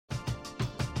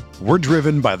We're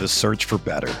driven by the search for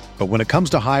better. But when it comes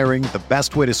to hiring, the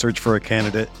best way to search for a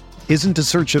candidate isn't to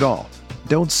search at all.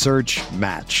 Don't search,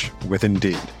 match with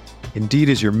Indeed. Indeed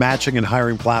is your matching and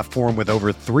hiring platform with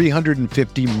over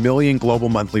 350 million global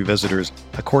monthly visitors,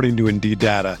 according to Indeed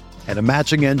data, and a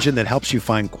matching engine that helps you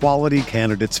find quality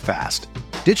candidates fast.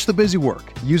 Ditch the busy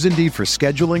work. Use Indeed for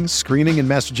scheduling, screening, and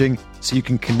messaging so you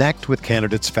can connect with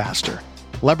candidates faster.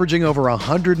 Leveraging over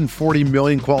 140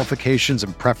 million qualifications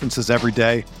and preferences every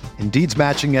day, Indeed's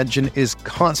matching engine is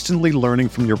constantly learning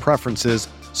from your preferences,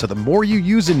 so the more you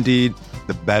use Indeed,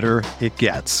 the better it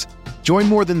gets. Join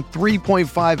more than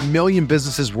 3.5 million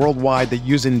businesses worldwide that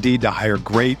use Indeed to hire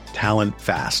great talent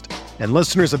fast. And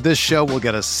listeners of this show will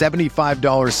get a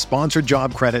 $75 sponsored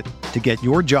job credit to get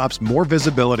your jobs more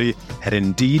visibility at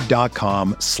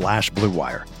Indeed.com/Blue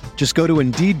Wire. Just go to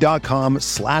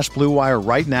Indeed.com/Blue Wire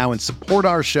right now and support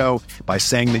our show by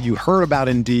saying that you heard about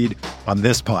Indeed on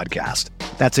this podcast.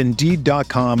 That's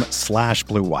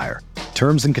Indeed.com/Blue Wire.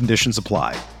 Terms and conditions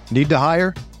apply. Need to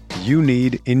hire? You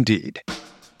need Indeed.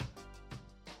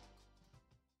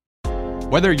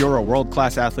 Whether you're a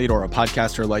world-class athlete or a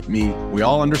podcaster like me, we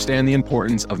all understand the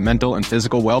importance of mental and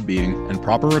physical well-being and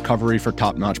proper recovery for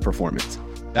top-notch performance.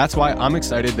 That's why I'm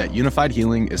excited that Unified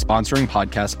Healing is sponsoring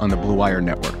podcasts on the Blue Wire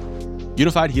Network.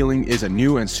 Unified Healing is a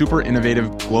new and super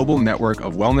innovative global network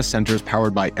of wellness centers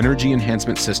powered by Energy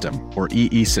Enhancement System, or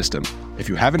EE System. If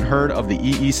you haven't heard of the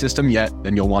EE System yet,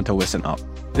 then you'll want to listen up.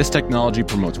 This technology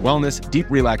promotes wellness, deep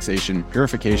relaxation,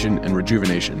 purification, and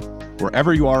rejuvenation.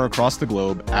 Wherever you are across the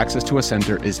globe, access to a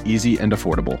center is easy and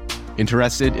affordable.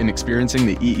 Interested in experiencing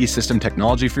the EE System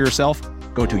technology for yourself?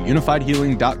 Go to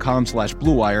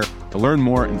unifiedhealing.com/Blue Wire to learn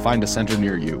more and find a center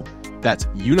near you. That's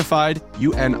unified,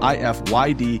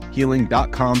 UNIFYD,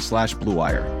 healing.com/Blue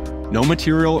Wire. No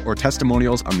material or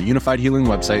testimonials on the Unified Healing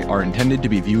website are intended to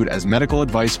be viewed as medical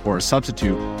advice or a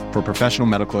substitute for professional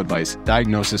medical advice,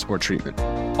 diagnosis, or treatment.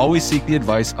 Always seek the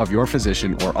advice of your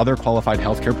physician or other qualified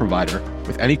healthcare provider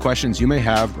with any questions you may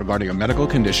have regarding a medical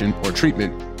condition or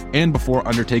treatment and before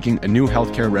undertaking a new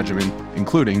healthcare regimen,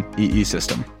 including EE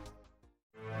System.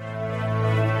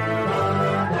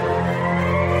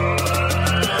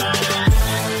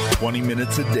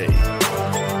 Minutes a day,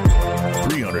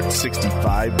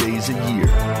 365 days a year.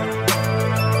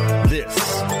 This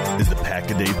is the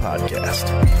Pack-A-Day Podcast.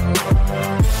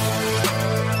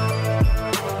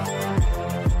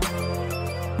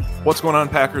 What's going on,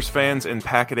 Packers fans and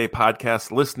Pack-A-Day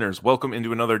Podcast listeners? Welcome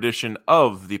into another edition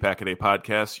of the Pack-A-Day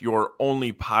Podcast, your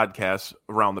only podcast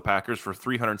around the Packers for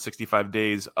 365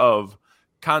 days of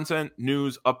content,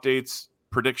 news, updates,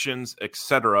 predictions,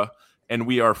 etc. And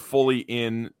we are fully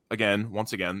in,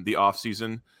 once again, the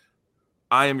offseason.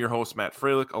 I am your host, Matt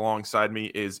Freilich. Alongside me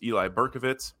is Eli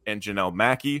Berkovitz and Janelle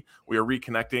Mackey. We are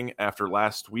reconnecting after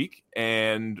last week.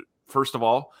 And first of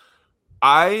all,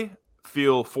 I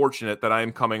feel fortunate that I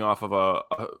am coming off of a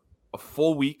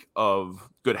full week of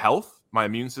good health. My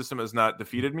immune system has not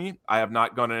defeated me. I have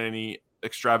not gone on any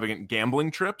extravagant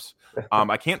gambling trips.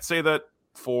 I can't say that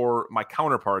for my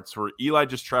counterparts, where Eli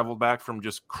just traveled back from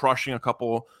just crushing a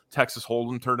couple Texas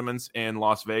Hold'em tournaments in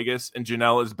Las Vegas, and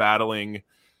Janelle is battling,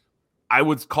 I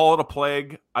would call it a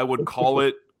plague. I would call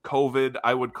it COVID.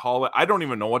 I don't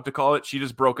even know what to call it. She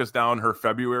just broke us down her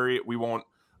February. We won't,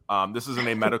 this isn't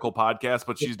a medical podcast,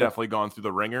 but she's definitely gone through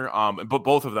the ringer. But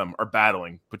both of them are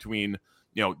battling between,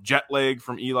 jet lag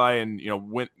from Eli and,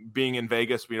 being in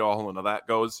Vegas. We all know how that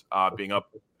goes, being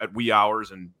up at wee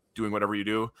hours and doing whatever you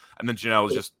do, and then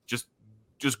Janelle is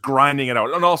just grinding it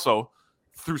out, and also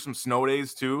through some snow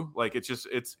days too. Like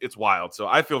it's wild. So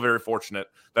I feel very fortunate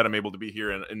that I'm able to be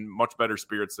here in much better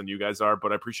spirits than you guys are.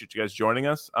 But I appreciate you guys joining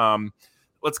us.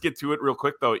 Let's get to it real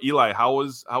quick though. Eli, how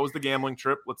was the gambling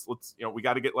trip? Let's we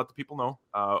got to let the people know.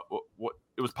 What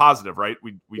it was positive, right?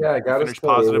 We finished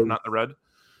positive, not the red.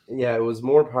 Yeah, it was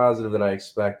more positive than I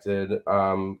expected.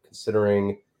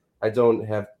 Considering I don't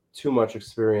have too much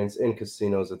experience in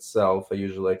casinos itself. I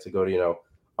usually like to go to,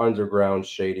 underground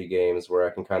shady games where I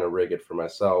can kind of rig it for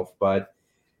myself. But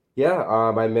yeah,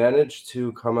 I managed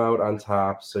to come out on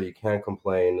top, so you can't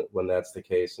complain when that's the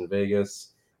case in Vegas.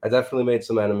 I definitely made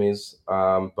some enemies,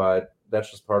 but that's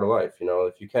just part of life.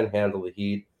 If you can't handle the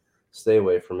heat, stay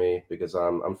away from me because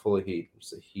I'm full of heat. I'm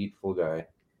just a heatful guy.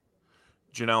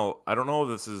 Janelle, I don't know if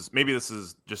this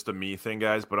is just a me thing,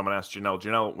 guys, but I'm going to ask Janelle.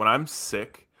 Janelle, when I'm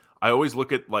sick, I always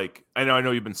look at, I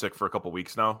know you've been sick for a couple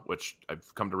weeks now, which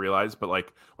I've come to realize, but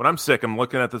when I'm sick, I'm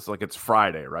looking at this like it's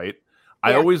Friday, right?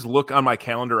 Yeah. I always look on my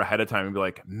calendar ahead of time and be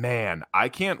like, man, I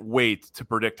can't wait to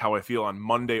predict how I feel on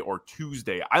Monday or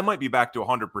Tuesday. I might be back to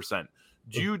 100%.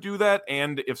 Do you do that?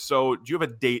 And if so, do you have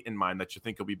a date in mind that you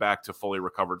think you'll be back to fully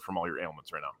recovered from all your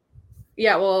ailments right now?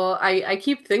 Yeah, well, I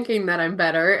keep thinking that I'm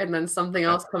better and then something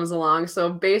else comes along.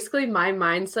 So basically my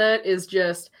mindset is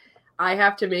just I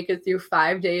have to make it through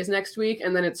 5 days next week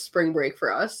and then it's spring break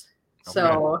for us. Okay.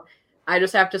 So I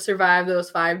just have to survive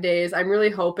those 5 days. I'm really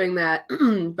hoping that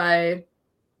by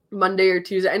Monday or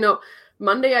Tuesday. I know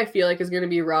Monday I feel like is going to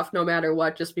be rough no matter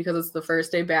what, just because it's the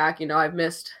first day back. You know, I've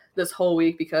missed this whole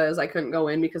week because I couldn't go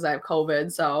in because I have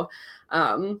COVID. So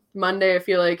Monday I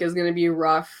feel like is going to be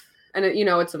rough. And,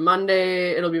 it's a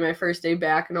Monday. It'll be my first day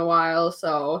back in a while.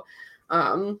 So,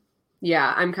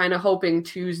 yeah, I'm kind of hoping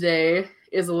Tuesday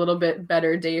is a little bit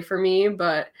better day for me.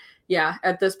 But, yeah,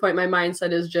 at this point, my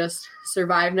mindset is just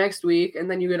survive next week. And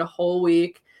then you get a whole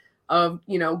week of,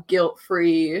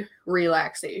 guilt-free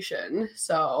relaxation.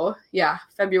 So, yeah,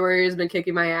 February has been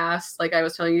kicking my ass. Like I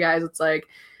was telling you guys, it's like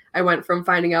I went from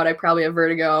finding out I probably have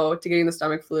vertigo to getting the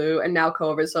stomach flu and now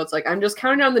COVID. So it's like I'm just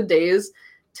counting down the days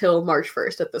till March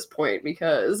 1st at this point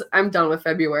because I'm done with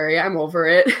February. I'm over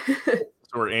it.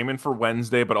 So we're aiming for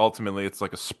Wednesday, but ultimately it's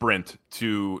like a sprint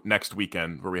to next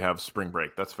weekend where we have spring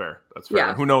break. That's fair. Yeah,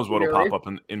 and who knows what'll pop up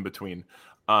in between.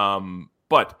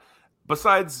 But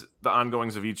besides the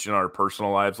ongoings of each in our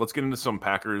personal lives, let's get into some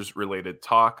Packers related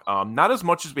talk. Not as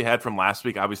much as we had from last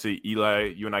week. Obviously,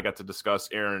 Eli, you and I got to discuss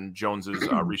Aaron Jones's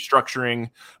restructuring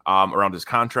around his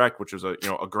contract, which was a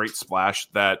great splash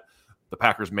that the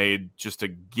Packers made just to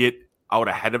get out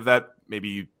ahead of that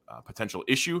maybe potential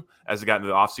issue as they got into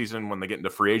the offseason when they get into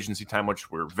free agency time,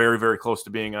 which we're very, very close to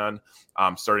being on,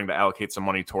 starting to allocate some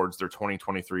money towards their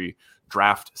 2023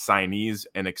 draft signees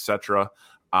and etc.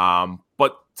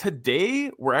 But today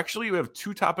we have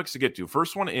two topics to get to.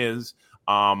 First one is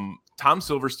Tom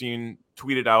Silverstein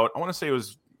tweeted out, I want to say it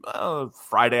was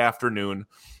Friday afternoon.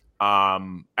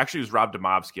 Actually, it was Rob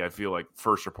Demovsky, I feel like,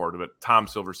 first report of it. Tom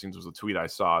Silverstein's was a tweet I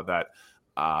saw that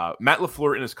Matt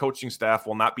LaFleur and his coaching staff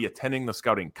will not be attending the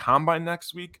scouting combine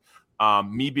next week.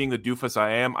 Me being the doofus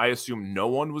I am, I assume no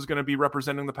one was going to be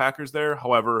representing the Packers there.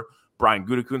 However, Brian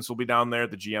Gutekunst will be down there,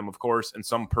 the GM, of course, and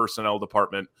some personnel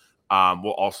department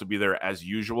will also be there as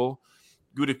usual.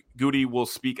 Goody will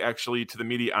speak actually to the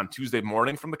media on Tuesday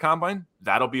morning from the combine.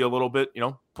 That'll be a little bit,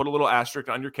 put a little asterisk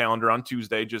on your calendar on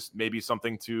Tuesday, just maybe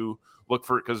something to look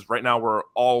for, because right now we're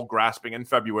all grasping in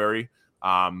February.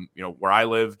 Where I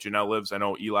live, Janelle lives, I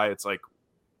know Eli, it's like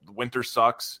the winter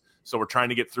sucks. So we're trying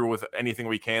to get through with anything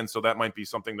we can. So that might be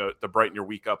something to brighten your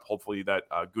week up. Hopefully that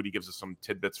Goody gives us some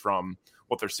tidbits from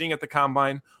what they're seeing at the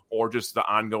combine or just the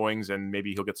ongoings, and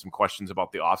maybe he'll get some questions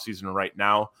about the offseason right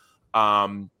now.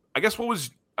 I guess what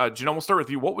was Janelle, we'll start with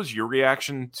you. What was your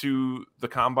reaction to the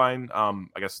combine?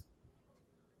 I guess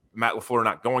Matt LaFleur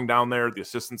not going down there, the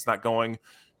assistants not going,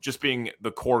 just being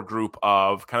the core group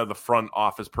of kind of the front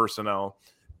office personnel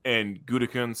and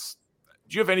Gutekunst.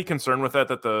 Do you have any concern with that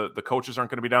the coaches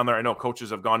aren't going to be down there? I know coaches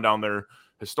have gone down there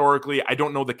historically. I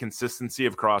don't know the consistency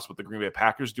of cross what the Green Bay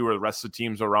Packers do or the rest of the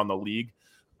teams around the league.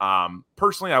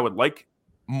 Personally, I would like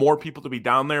more people to be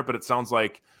down there, but it sounds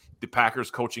like the Packers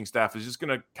coaching staff is just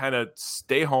going to kind of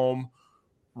stay home,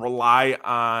 rely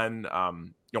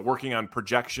on working on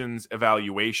projections,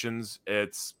 evaluations.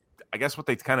 It's, I guess, what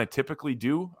they kind of typically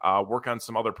do, work on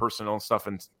some other personnel stuff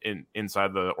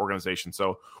inside the organization.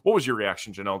 So what was your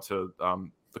reaction, Janelle, to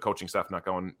the coaching staff not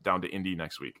going down to Indy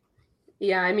next week?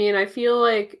 Yeah, I mean, I feel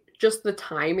like just the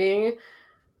timing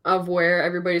of where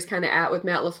everybody's kind of at with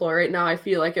Matt LaFleur right now, I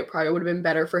feel like it probably would have been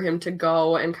better for him to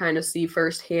go and kind of see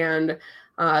firsthand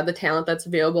the talent that's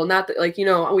available. Not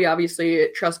that, we obviously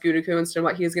trust Gutekunst and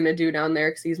what he's going to do down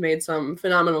there because he's made some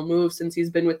phenomenal moves since he's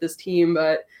been with this team.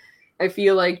 But I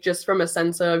feel like just from a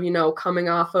sense of, coming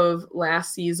off of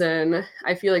last season,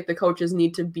 I feel like the coaches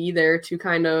need to be there to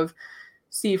kind of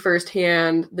see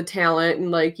firsthand the talent.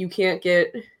 And you can't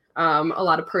get a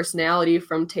lot of personality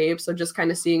from tape. So just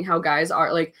kind of seeing how guys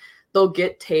are, they'll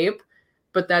get tape,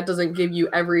 but that doesn't give you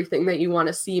everything that you want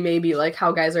to see, maybe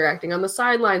how guys are acting on the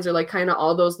sidelines or kind of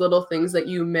all those little things that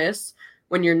you miss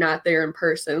when you're not there in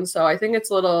person. So I think it's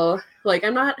a little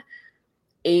I'm not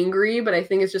angry, but I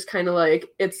think it's just kind of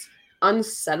it's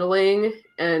unsettling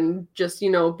and just,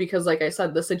 because like I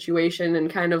said, the situation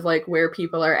and kind of where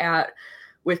people are at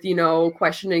with,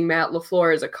 questioning Matt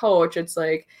LaFleur as a coach. It's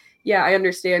yeah, I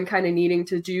understand kind of needing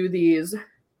to do these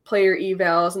player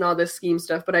evals and all this scheme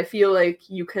stuff, but I feel like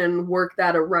you can work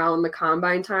that around the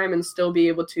combine time and still be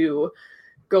able to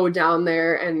go down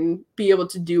there and be able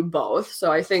to do both.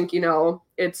 So I think,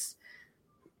 it's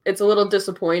a little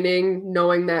disappointing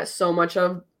knowing that so much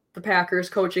of the Packers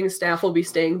coaching staff will be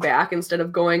staying back instead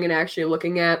of going and actually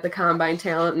looking at the combine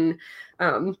talent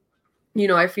and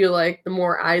I feel like the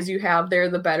more eyes you have there,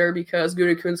 the better, because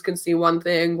Gutekunst can see one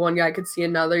thing, one guy could see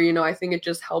another. I think it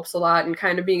just helps a lot, and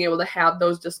kind of being able to have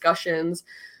those discussions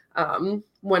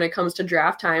when it comes to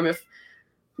draft time. If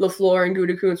LaFleur and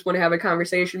Gutekunst want to have a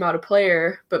conversation about a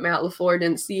player, but Matt LaFleur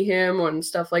didn't see him and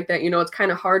stuff like that, it's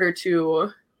kind of harder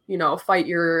to, fight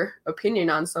your opinion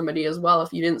on somebody as well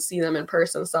if you didn't see them in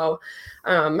person. So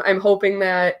I'm hoping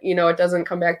that, it doesn't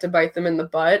come back to bite them in the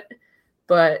butt.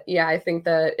 But yeah, I think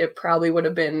that it probably would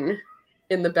have been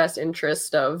in the best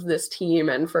interest of this team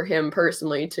and for him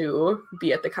personally to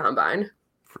be at the combine.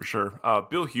 For sure.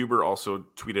 Bill Huber also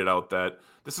tweeted out that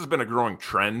this has been a growing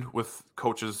trend with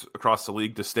coaches across the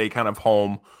league to stay kind of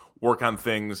home, work on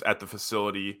things at the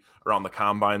facility around the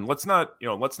combine. Let's not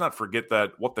forget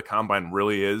that what the combine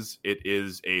really is. It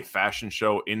is a fashion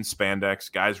show in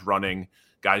spandex, guys running,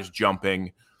 guys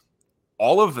jumping.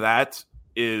 All of that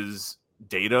is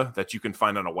data that you can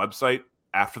find on a website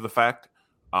after the fact.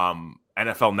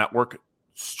 NFL Network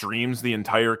streams the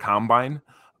entire combine.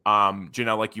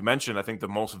 Janelle, like you mentioned, I think the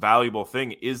most valuable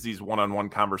thing is these one-on-one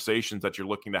conversations that you're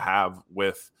looking to have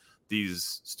with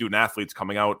these student athletes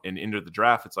coming out and into the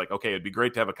draft. It's like, okay, it'd be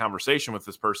great to have a conversation with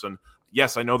this person.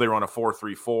 Yes, I know they run a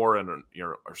 4.34 and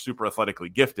are super athletically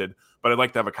gifted, but I'd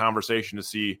like to have a conversation to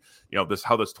see,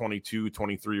 how this 22,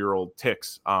 23-year-old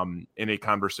ticks in a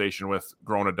conversation with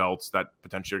grown adults that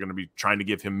potentially are going to be trying to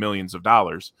give him millions of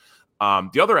dollars.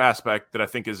 The other aspect that I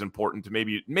think is important to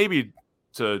maybe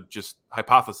to just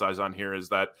hypothesize on here is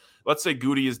that, let's say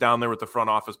Goody is down there with the front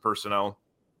office personnel.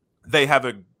 They have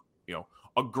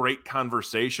a great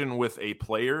conversation with a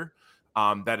player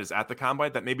that is at the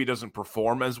combine that maybe doesn't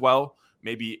perform as well,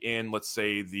 maybe in, let's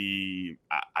say, the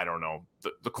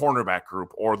cornerback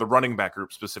group or the running back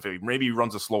group specifically. Maybe he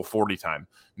runs a slow 40 time.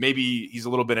 Maybe he's a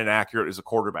little bit inaccurate as a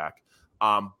quarterback.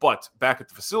 But back at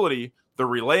the facility, they're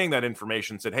relaying that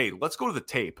information, said, hey, let's go to the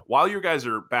tape. While you guys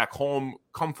are back home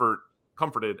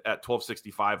comforted at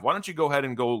 1265, why don't you go ahead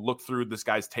and go look through this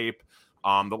guy's tape?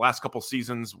 The last couple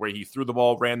seasons where he threw the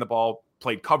ball, ran the ball,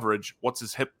 played coverage. What's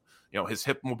his hip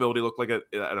mobility look like at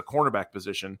a cornerback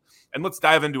position? And let's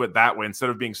dive into it that way instead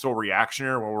of being so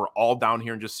reactionary where we're all down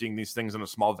here and just seeing these things in a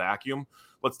small vacuum.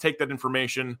 Let's take that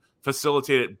information,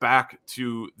 facilitate it back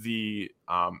to the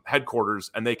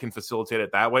headquarters, and they can facilitate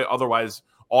it that way. Otherwise,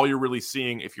 all you're really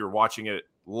seeing if you're watching it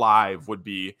live would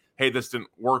be, hey, this didn't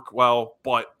work well,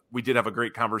 but we did have a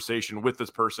great conversation with this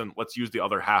person. Let's use the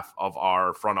other half of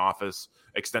our front office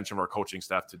extension of our coaching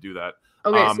staff to do that.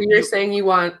 Okay, so you're saying you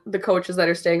want the coaches that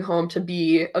are staying home to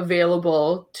be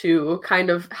available to kind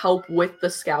of help with the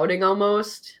scouting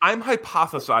almost? I'm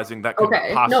hypothesizing that could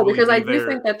possibly no, because be I do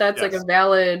think that that's yes. like a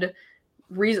valid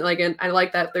reason. Like, and I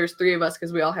like that there's three of us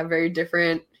because we all have very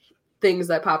different things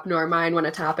that pop into our mind when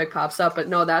a topic pops up. But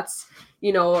no, that's,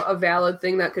 a valid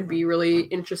thing that could be really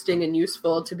interesting and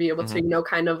useful to be able to,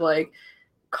 kind of like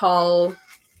call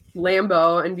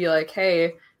Lambeau and be like,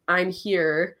 hey, I'm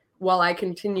here. While I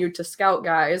continue to scout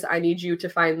guys, I need you to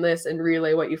find this and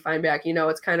relay what you find back.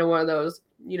 It's kind of one of those,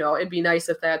 it'd be nice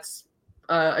if that's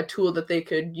a tool that they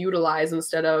could utilize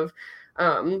instead of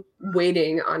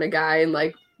waiting on a guy and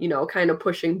like, kind of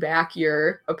pushing back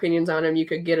your opinions on him. You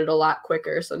could get it a lot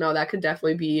quicker. So no, that could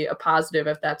definitely be a positive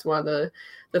if that's one of the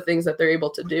things that they're able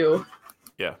to do.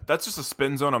 Yeah, that's just a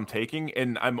spin zone I'm taking.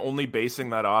 And I'm only basing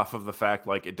that off of the fact,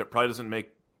 like, it probably doesn't make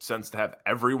sense to have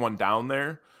everyone down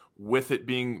there with it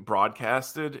being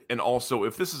broadcasted. And also,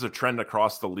 if this is a trend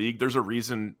across the league, there's a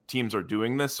reason teams are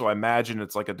doing this. So I imagine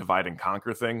it's like a divide and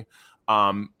conquer thing.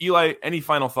 Eli, any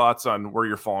final thoughts on where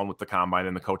you're falling with the combine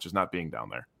and the coaches not being down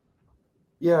there?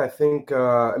 Yeah, I think,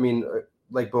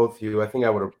 like both of you, I think I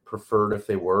would have preferred if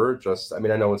they were. I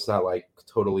know it's not like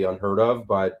totally unheard of,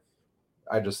 but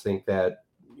I just think that,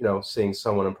 seeing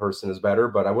someone in person is better.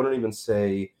 But I wouldn't even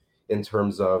say in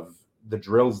terms of the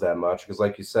drills that much, because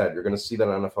like you said, you're going to see that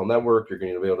on NFL Network. You're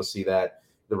going to be able to see that,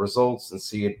 the results, and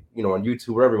see it, on YouTube,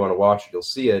 wherever you want to watch it, you'll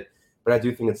see it. But I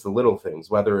do think it's the little things,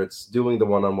 whether it's doing the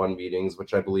one-on-one meetings,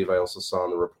 which I believe I also saw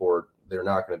in the report they're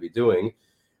not going to be doing.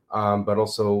 But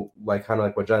also, like, kind of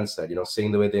like what Jen said,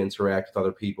 seeing the way they interact with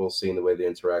other people, seeing the way they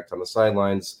interact on the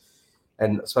sidelines.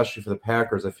 And especially for the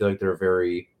Packers, I feel like they're a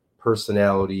very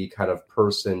personality, kind of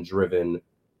person-driven,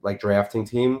 like, drafting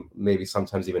team, maybe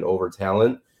sometimes even over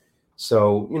talent.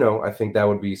 So, I think that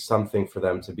would be something for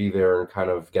them to be there and kind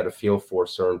of get a feel for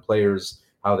certain players,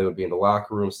 how they would be in the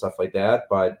locker room, stuff like that.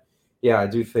 But, yeah, I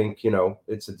do think,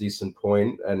 it's a decent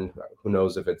point, and who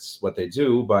knows if it's what they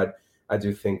do, but I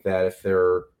do think that if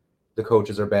the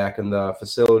coaches are back in the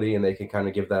facility and they can kind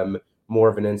of give them more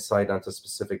of an insight onto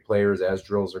specific players as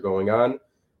drills are going on,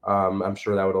 I'm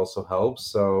sure that would also help.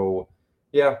 So,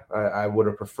 Yeah, I would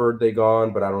have preferred they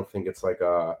gone, but I don't think it's like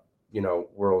a,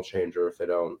 world changer if they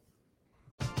don't.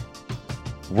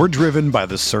 We're driven by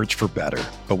the search for better.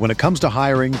 But when it comes to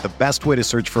hiring, the best way to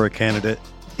search for a candidate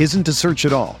isn't to search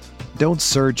at all. Don't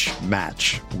search,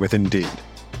 match with Indeed.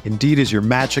 Indeed is your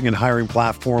matching and hiring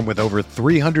platform with over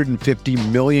 350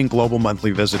 million global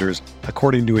monthly visitors,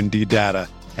 according to Indeed data,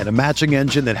 and a matching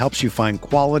engine that helps you find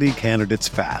quality candidates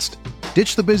fast.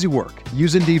 Ditch the busy work.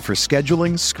 Use Indeed for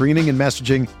scheduling, screening, and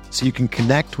messaging so you can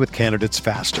connect with candidates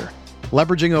faster.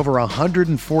 Leveraging over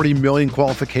 140 million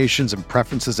qualifications and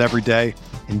preferences every day,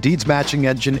 Indeed's matching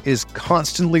engine is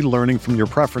constantly learning from your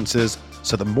preferences,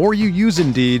 so the more you use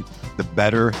Indeed, the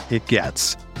better it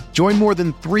gets. Join more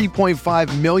than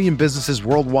 3.5 million businesses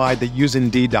worldwide that use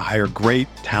Indeed to hire great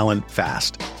talent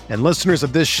fast. And listeners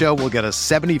of this show will get a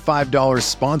 $75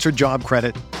 sponsored job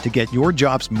credit to get your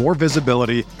jobs more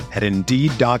visibility at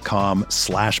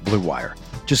Indeed.com/Blue Wire.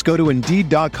 Just go to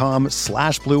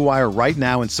Indeed.com/Blue Wire right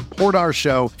now and support our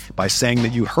show by saying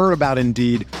that you heard about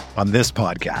Indeed on this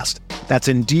podcast. That's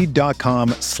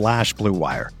Indeed.com/Blue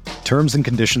Wire. Terms and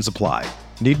conditions apply.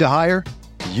 Need to hire?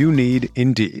 You need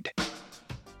Indeed.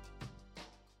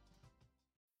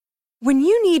 When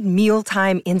you need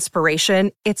mealtime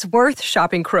inspiration, it's worth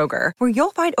shopping Kroger, where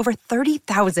you'll find over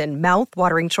 30,000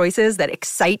 mouth-watering choices that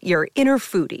excite your inner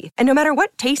foodie. And no matter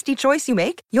what tasty choice you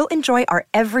make, you'll enjoy our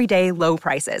everyday low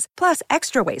prices, plus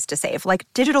extra ways to save, like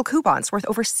digital coupons worth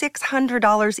over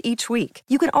 $600 each week.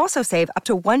 You can also save up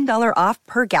to $1 off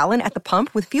per gallon at the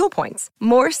pump with fuel points.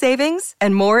 More savings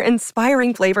and more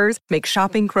inspiring flavors make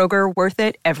shopping Kroger worth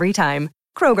it every time.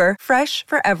 Kroger, fresh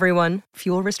for everyone.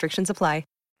 Fuel restrictions apply.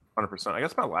 100%. I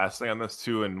guess my last thing on this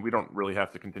too, and we don't really have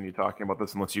to continue talking about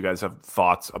this unless you guys have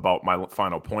thoughts about my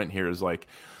final point here, is like,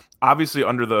 obviously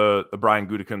under the Brian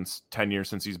Gutekunst tenure,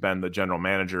 since he's been the general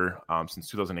manager since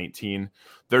 2018,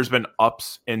 there's been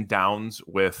ups and downs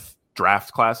with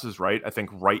draft classes, right? I think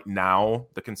right now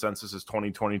the consensus is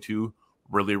 2022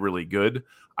 really, really good.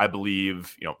 I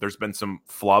believe, there's been some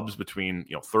flubs between,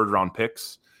 third round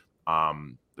picks,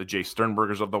 the Jay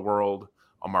Sternbergers of the world,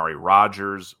 Amari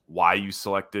Rodgers, why you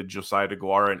selected Josiah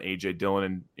DeGuara and AJ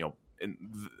Dillon, and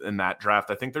in that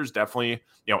draft. I think there's definitely,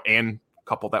 and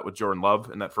couple that with Jordan Love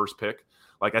in that first pick.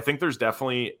 Like, I think there's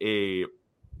definitely a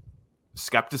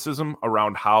skepticism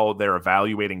around how they're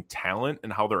evaluating talent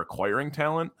and how they're acquiring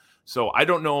talent. So I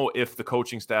don't know if the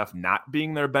coaching staff not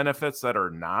being there benefits that or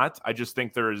not. I just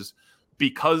think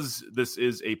because this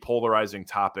is a polarizing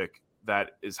topic,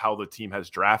 that is how the team has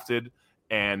drafted.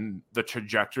 And the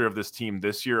trajectory of this team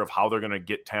this year, of how they're going to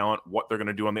get talent, what they're going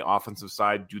to do on the offensive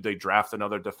side. Do they draft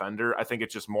another defender? I think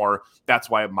it's just more, that's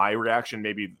why my reaction,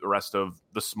 maybe the rest of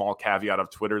the small caveat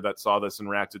of Twitter that saw this and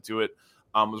reacted to it,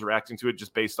 was reacting to it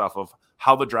just based off of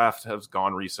how the draft has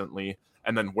gone recently,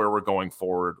 and then where we're going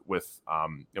forward with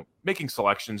making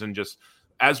selections. And just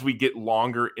as we get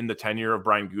longer in the tenure of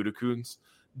Brian Gutekunst,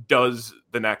 does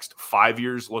the next 5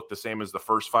 years look the same as the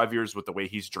first 5 years with the way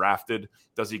he's drafted?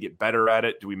 Does he get better at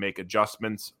it? Do we make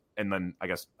adjustments? And then I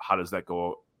guess, how does that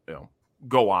go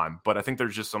on? But I think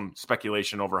there's just some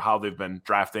speculation over how they've been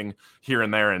drafting here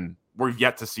and there. And we're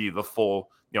yet to see the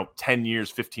full, 10 years,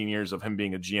 15 years of him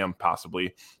being a GM,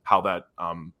 possibly how that,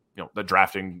 the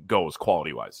drafting goes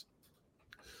quality wise.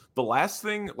 The last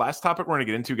topic we're going to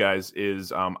get into, guys,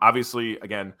 is obviously,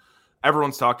 again,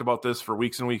 everyone's talked about this for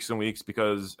weeks and weeks and weeks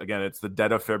because, again, it's the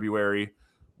dead of February.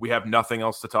 We have nothing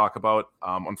else to talk about,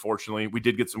 unfortunately. We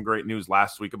did get some great news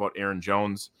last week about Aaron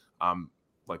Jones.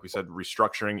 Like we said,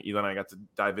 restructuring, Eli and I got to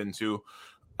dive into.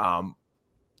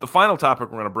 The final topic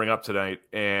we're going to bring up tonight,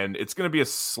 and it's going to be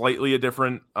a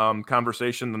different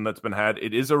conversation than that's been had.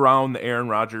 It is around the Aaron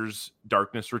Rodgers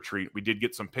Darkness Retreat. We did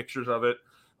get some pictures of it.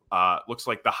 Looks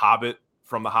like the Hobbit,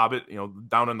 from the Hobbit,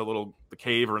 down in the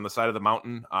cave or in the side of the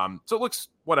mountain. So it looks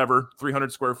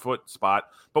 300 square foot spot,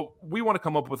 but we want to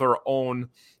come up with our own.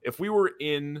 If we were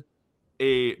in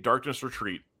a darkness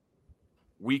retreat,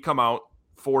 we come out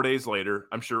 4 days later,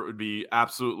 I'm sure it would be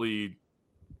absolutely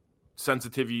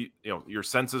sensitivity. Your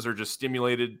senses are just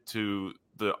stimulated to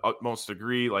the utmost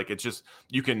degree. Like, it's just,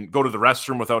 you can go to the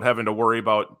restroom without having to worry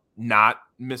about not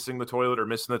missing the toilet or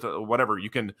missing whatever. You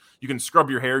can scrub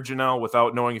your hair, Janelle,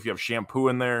 without knowing if you have shampoo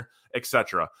in there,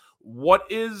 etc. What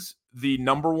is the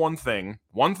number one thing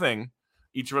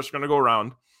each of us are going to go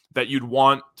around that you'd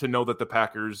want to know that the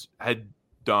Packers had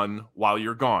done while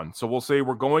you're gone? So we'll say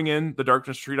we're going in the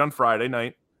darkness retreat on Friday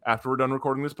night after we're done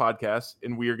recording this podcast,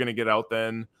 and we are going to get out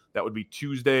then. That would be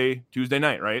Tuesday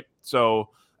night, right? So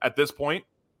at this point,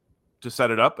 to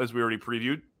set it up, as we already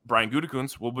previewed, Brian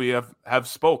Gutekunst will have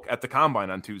spoke at the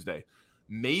Combine on Tuesday.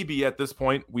 maybe at this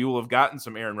point we will have gotten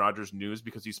some Aaron Rodgers news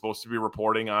because he's supposed to be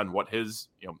reporting on what his,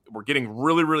 we're getting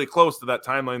really, really close to that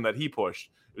timeline that he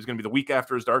pushed. It was going to be the week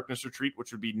after his darkness retreat,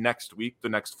 which would be next week, the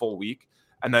next full week.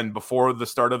 And then before the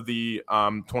start of the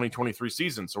 2023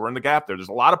 season. So we're in the gap there. There's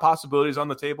a lot of possibilities on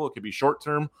the table. It could be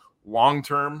short-term,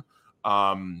 long-term,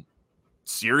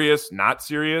 serious, not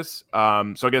serious.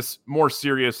 So I guess more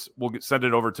serious, we'll send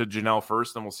it over to Janelle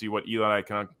first, and we'll see what Eli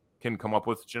can come up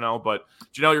with, Janelle. But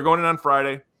Janelle, you're going in on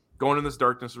Friday, going in this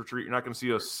darkness retreat. You're not going to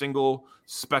see a single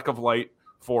speck of light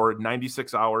for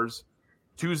 96 hours.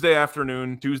 Tuesday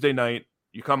afternoon, Tuesday night,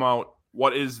 you come out.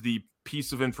 What is the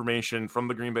piece of information from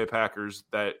the Green Bay Packers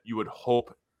that you would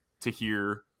hope to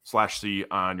hear / see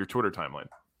on your Twitter timeline?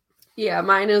 Yeah,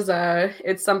 mine is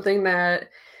it's something that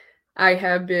I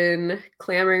have been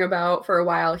clamoring about for a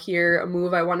while here, a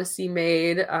move I want to see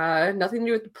made. Nothing to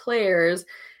do with the players,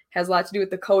 has a lot to do with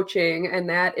the coaching, and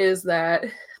that is that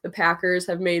the Packers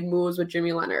have made moves with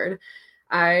Jimmy Leonhard.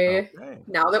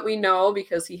 Now that we know,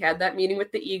 because he had that meeting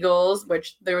with the Eagles,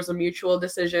 which there was a mutual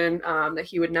decision that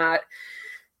he would not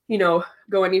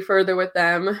go any further with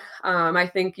them. I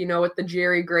think, with the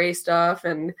Jerry Gray stuff,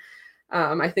 and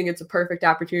I think it's a perfect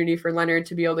opportunity for Leonhard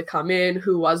to be able to come in,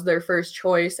 who was their first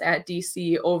choice at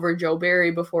DC over Joe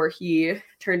Barry before he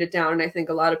turned it down. And I think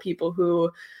a lot of people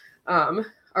who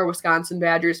are Wisconsin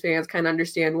Badgers fans kind of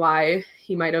understand why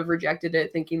he might have rejected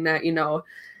it, thinking that,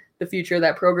 the future of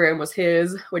that program was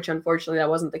his, which unfortunately that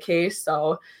wasn't the case.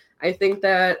 So I think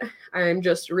that I'm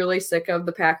just really sick of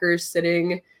the Packers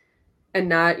sitting and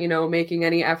not, making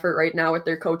any effort right now with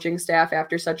their coaching staff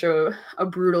after such a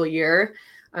brutal year.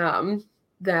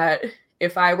 That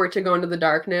if I were to go into the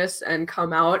darkness and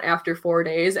come out after 4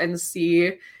 days and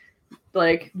see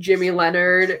like Jimmy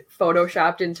Leonhard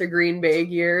photoshopped into Green Bay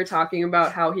gear talking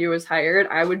about how he was hired,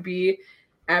 I would be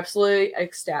absolutely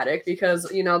ecstatic, because,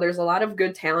 there's a lot of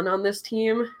good talent on this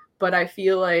team, but I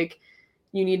feel like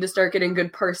you need to start getting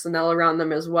good personnel around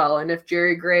them as well. And if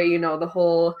Jerry Gray, the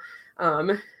whole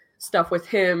stuff with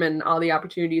him and all the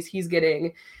opportunities he's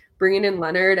getting, bringing in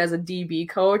Leonhard as a DB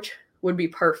coach would be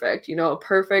perfect,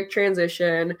 perfect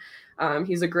transition.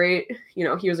 He's a great,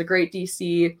 he was a great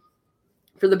DC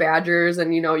for the Badgers,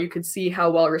 and, you could see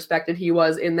how well respected he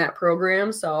was in that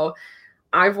program. So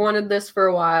I've wanted this for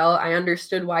a while. I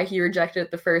understood why he rejected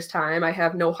it the first time. I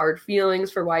have no hard feelings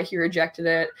for why he rejected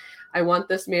it. I want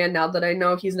this man, now that I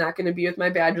know he's not going to be with my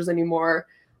Badgers anymore,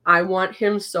 I want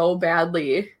him so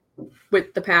badly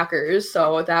with the Packers.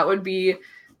 So that would be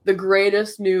the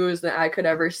greatest news that I could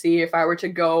ever see if I were to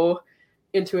go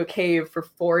into a cave for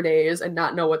 4 days and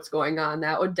not know what's going on.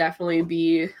 That would definitely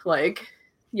be like,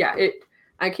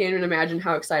 I can't even imagine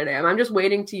how excited I am. I'm just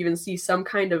waiting to even see some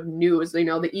kind of news.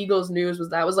 The Eagles news was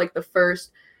like the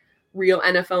first real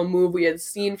NFL move we had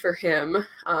seen for him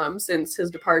since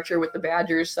his departure with the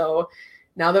Badgers. So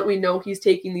now that we know he's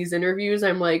taking these interviews,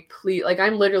 I'm like, please, like,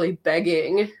 I'm literally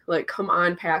begging, like, come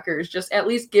on, Packers, just at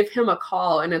least give him a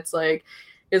call. And it's like,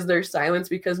 is there silence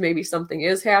because maybe something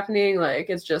is happening? Like,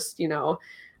 it's just,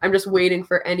 I'm just waiting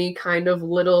for any kind of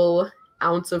little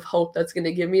ounce of hope that's going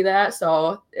to give me that.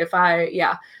 So if I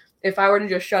were to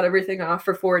just shut everything off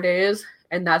for 4 days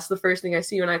and that's the first thing I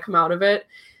see when I come out of it,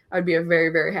 I'd be a very,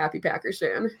 very happy Packers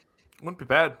fan. Wouldn't be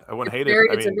bad. I wouldn't hate it.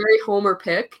 It's a very homer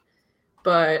pick,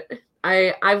 but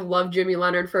I've loved Jimmy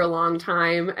Leonhard for a long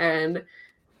time, and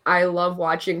I love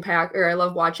watching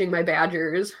my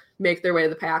Badgers make their way to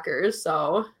the Packers.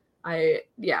 So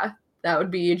that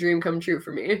would be a dream come true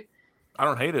for me. I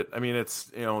don't hate it. I mean,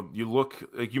 it's, you look,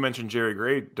 like you mentioned Jerry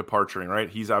Gray departuring, right?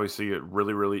 He's obviously a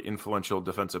really, really influential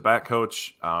defensive back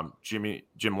coach.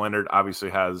 Jim Leonhard obviously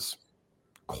has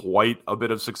quite a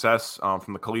bit of success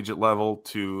from the collegiate level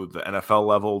to the NFL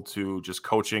level to just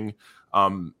coaching,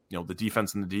 the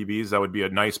defense and the DBs. That would be a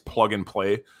nice plug and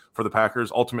play for the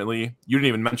Packers. Ultimately, you didn't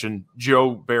even mention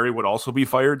Joe Barry would also be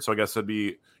fired. So I guess it'd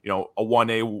be, a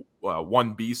 1A,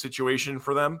 1B situation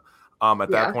for them.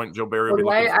 At that point, Joe Barry would be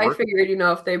looking for I figured,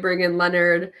 if they bring in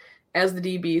Leonhard as the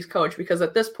DB's coach, because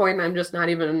at this point, I'm just not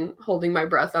even holding my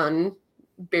breath on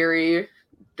Barry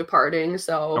departing.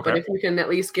 So, okay. But if you can at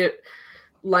least get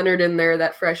Leonhard in there,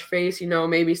 that fresh face,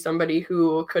 maybe somebody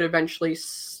who could eventually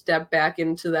step back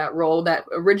into that role that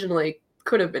originally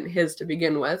could have been his to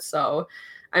begin with. So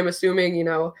I'm assuming,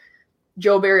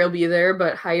 Joe Barry will be there,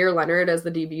 but hire Leonhard as the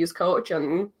DB's coach,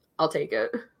 and I'll take it.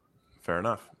 Fair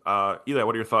enough. Eli,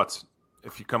 what are your thoughts?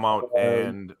 If you come out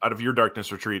and out of your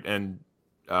darkness retreat and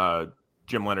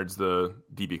Jim Leonhard's the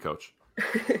DB coach.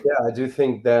 Yeah, I do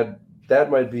think that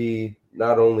might be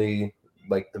not only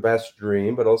like the best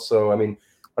dream, but also, I mean,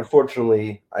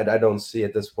 unfortunately, I don't see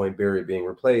at this point Barry being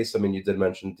replaced. I mean, you did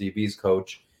mention DB's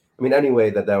coach. I mean, any way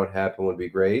that would happen would be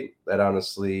great. That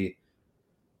honestly,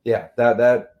 yeah,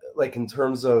 that like in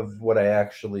terms of what I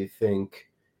actually think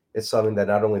it's something that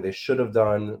not only they should have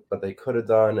done, but they could have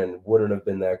done and wouldn't have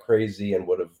been that crazy and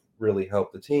would have really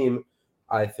helped the team,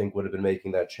 I think would have been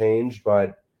making that change.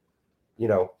 But,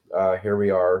 here we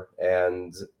are.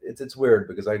 And it's weird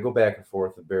because I go back and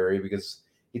forth with Barry because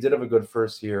he did have a good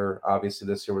first year. Obviously,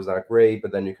 this year was not great,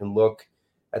 but then you can look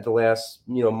at the last,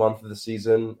 month of the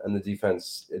season and the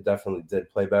defense, it definitely did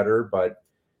play better. But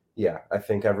yeah, I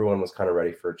think everyone was kind of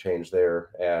ready for a change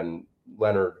there. And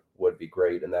Leonard would be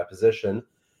great in that position.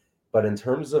 But in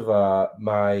terms of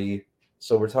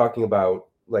so we're talking about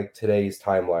like today's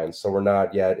timeline. So we're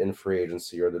not yet in free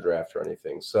agency or the draft or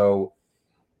anything. So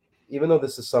even though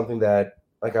this is something that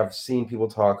like I've seen people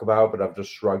talk about, but I've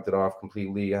just shrugged it off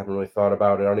completely. I haven't really thought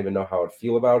about it. I don't even know how I'd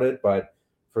feel about it. But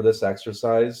for this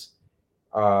exercise,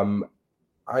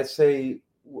 I say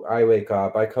I wake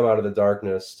up, I come out of the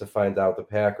darkness to find out the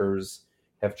Packers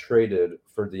have traded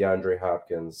for DeAndre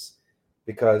Hopkins.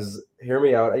 Because, hear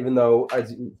me out, even though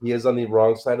he is on the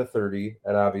wrong side of 30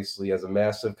 and obviously has a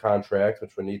massive contract,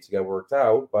 which would need to get worked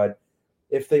out, but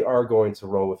if they are going to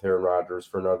roll with Aaron Rodgers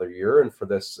for another year, and for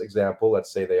this example,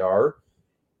 let's say they are,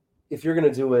 if you're going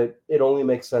to do it, it only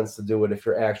makes sense to do it if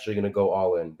you're actually going to go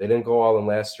all in. They didn't go all in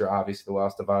last year. Obviously, they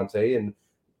lost Devontae, and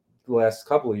the last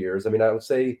couple of years, I mean, I would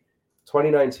say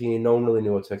 2019, no one really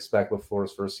knew what to expect with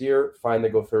LaFleur's first year. Fine, they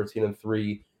go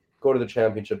 13-3, go to the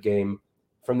championship game.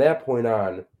 From that point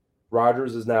on,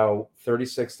 Rodgers is now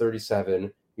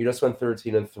 36-37. You just went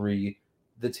 13-3.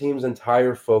 The team's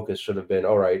entire focus should have been,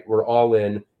 all right, we're all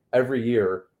in every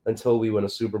year until we win a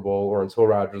Super Bowl or until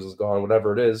Rodgers is gone,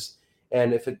 whatever it is.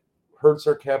 And if it hurts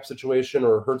our cap situation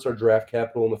or hurts our draft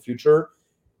capital in the future,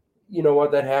 you know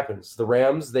what, that happens. The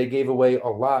Rams, they gave away a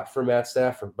lot for Matt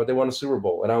Stafford, but they won a Super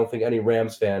Bowl. And I don't think any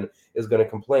Rams fan is going to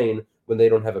complain when they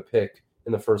don't have a pick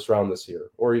in the first round this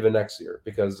year or even next year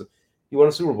because you won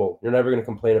a Super Bowl. You're never going to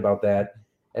complain about that.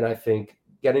 And I think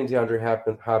getting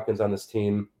DeAndre Hopkins on this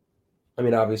team, I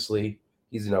mean, obviously,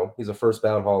 he's a first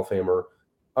ballot Hall of Famer,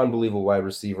 unbelievable wide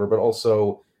receiver, but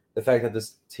also the fact that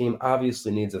this team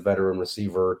obviously needs a veteran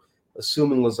receiver,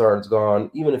 assuming Lazard's gone,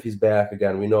 even if he's back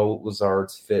again, we know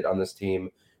Lazard's fit on this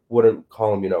team, wouldn't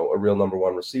call him, a real number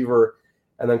one receiver.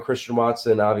 And then Christian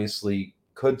Watson obviously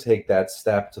could take that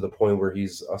step to the point where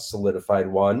he's a solidified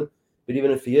one. But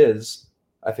even if he is,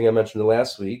 I think I mentioned it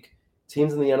last week,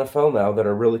 teams in the NFL now that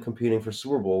are really competing for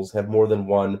Super Bowls have more than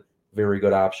one very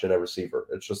good option at receiver.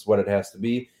 It's just what it has to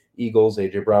be. Eagles,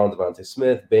 A.J. Brown, Devontae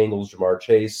Smith, Bengals, Jamar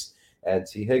Chase, and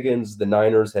T. Higgins. The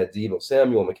Niners had Deebo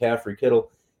Samuel, McCaffrey, Kittle.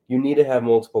 You need to have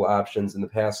multiple options in the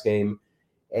pass game,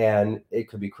 and it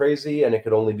could be crazy, and it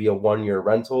could only be a one-year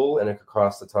rental, and it could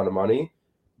cost a ton of money.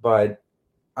 But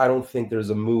I don't think there's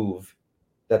a move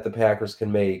that the Packers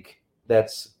can make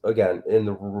that's, again, in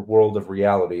the world of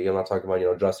reality. I'm not talking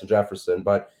about, Justin Jefferson,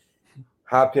 but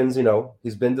Hopkins,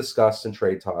 he's been discussed in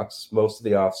trade talks most of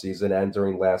the offseason and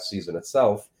during last season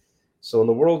itself. So in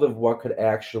the world of what could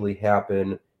actually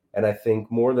happen, and I think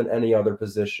more than any other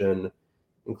position,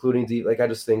 including I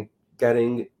just think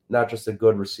getting not just a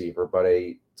good receiver, but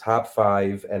a top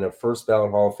 5 and a first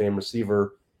ballot Hall of Fame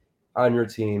receiver on your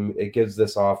team, it gives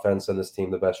this offense and this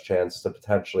team the best chance to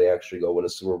potentially actually go win a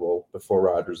Super Bowl before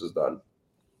Rodgers is done.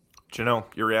 Janelle,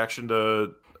 your reaction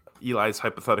to Eli's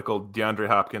hypothetical DeAndre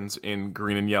Hopkins in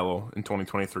green and yellow in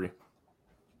 2023?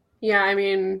 Yeah, I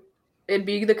mean, it'd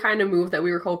be the kind of move that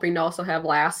we were hoping to also have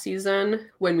last season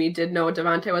when we did know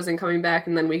Devontae wasn't coming back,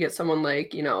 and then we get someone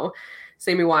like,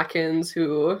 Sammy Watkins,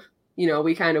 who,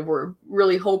 we kind of were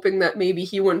really hoping that maybe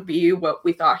he wouldn't be what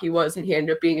we thought he was, and he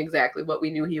ended up being exactly what we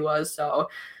knew he was. So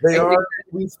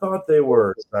we thought they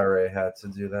were. Sorry, I had to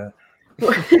do that.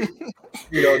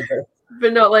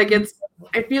 But no,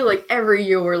 I feel like every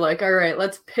year we're like, all right,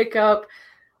 let's pick up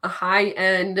a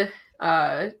high-end,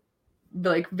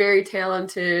 very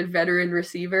talented veteran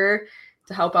receiver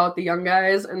to help out the young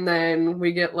guys, and then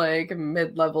we get a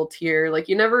mid-level tier.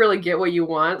 You never really get what you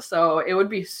want, so it would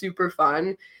be super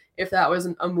fun if that was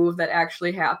a move that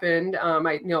actually happened.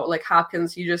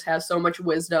 Hopkins, he just has so much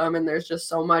wisdom, and there's just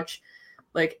so much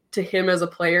to him as a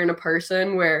player and a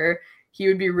person where he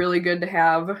would be really good to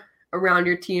have around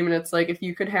your team. And it's if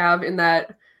you could have in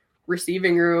that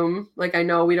receiving room, I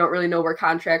know we don't really know where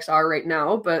contracts are right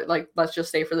now, but let's just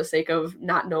say for the sake of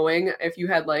not knowing, if you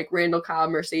had Randall Cobb,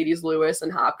 Mercedes Lewis,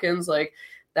 and Hopkins,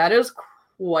 that is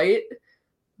quite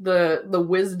the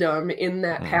wisdom in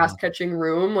that pass catching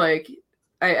room.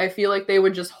 I feel like they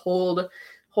would just hold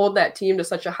that team to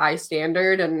such a high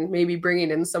standard, and maybe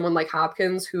bringing in someone like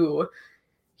Hopkins, who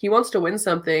he wants to win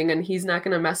something and he's not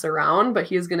going to mess around, but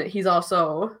he's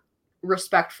also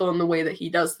respectful in the way that he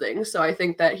does things. So I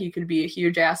think that he could be a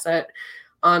huge asset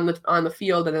on the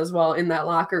field and as well in that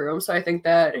locker room. So I think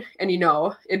that, and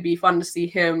it'd be fun to see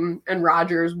him and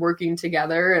Rodgers working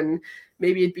together, and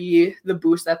maybe it'd be the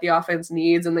boost that the offense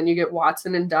needs. And then you get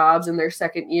Watson and Dobbs in their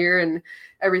second year and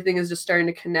everything is just starting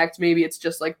to connect. Maybe it's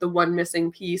just like the one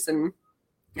missing piece. And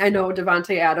I know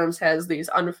Devontae Adams has these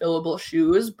unfillable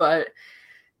shoes, but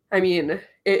I mean,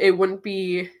 it wouldn't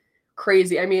be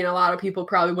crazy. I mean, a lot of people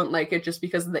probably wouldn't like it just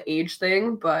because of the age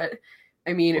thing, but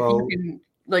I mean, if you can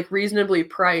like reasonably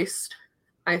priced,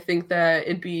 I think that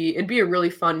it'd be a really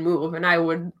fun move, and I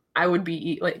would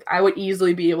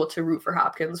easily be able to root for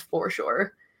Hopkins for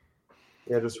sure.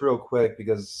 Yeah, just real quick,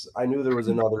 because I knew there was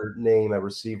another name at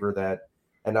receiver that,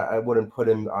 and I wouldn't put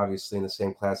him obviously in the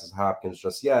same class as Hopkins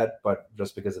just yet, but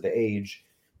just because of the age,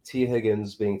 T.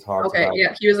 Higgins being talked about. Okay,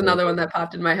 yeah, he was another one that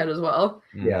popped in my head as well.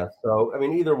 Yeah, so I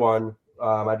mean, either one.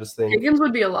 I just think Higgins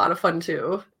would be a lot of fun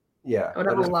too. Yeah, I would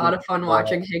have a lot of fun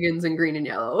watching Higgins in green and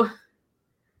yellow.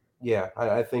 Yeah,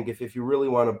 I think if you really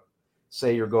want to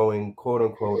say you're going quote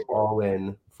unquote all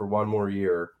in for one more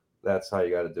year, that's how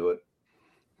you got to do it.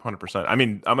 100%. I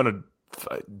mean,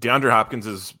 DeAndre Hopkins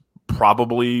is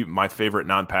probably my favorite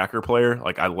non-Packer player.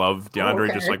 Like, I love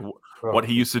DeAndre, just like what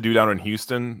he used to do down in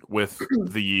Houston with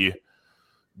the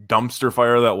dumpster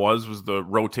fire that was the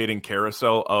rotating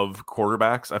carousel of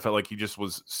quarterbacks. I felt like he just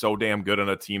was so damn good on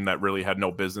a team that really had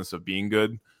no business of being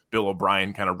good. Bill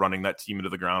O'Brien kind of running that team into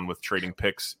the ground with trading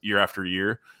picks year after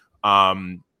year.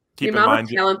 The amount of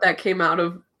talent that came out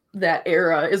of that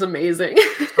era is amazing.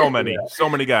 So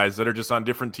many guys that are just on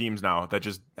different teams now that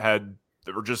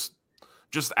were just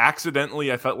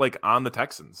accidentally, I felt like, on the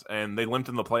Texans, and they limped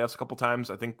in the playoffs a couple times.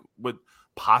 I think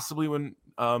possibly when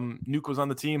Nuke was on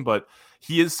the team, but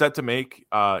he is set to make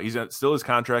he's still his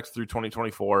contracts through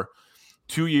 2024,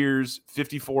 2 years,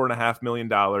 $54.5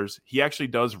 million. He actually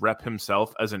does rep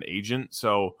himself as an agent,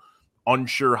 so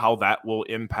unsure how that will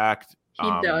impact he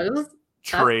does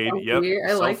trade. Yep,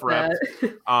 I like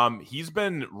that. He's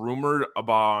been rumored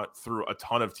about through a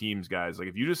ton of teams, guys. Like,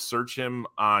 if you just search him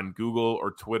on Google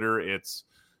or Twitter, it's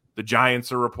the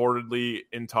Giants are reportedly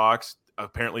in talks.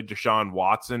 Apparently Deshaun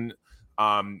Watson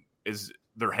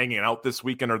they're hanging out this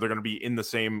weekend, or they're going to be in the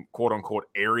same quote unquote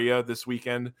area this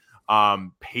weekend.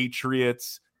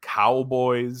 Patriots,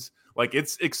 Cowboys, like,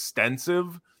 it's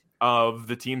extensive of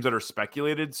the teams that are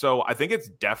speculated. So I think it's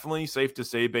definitely safe to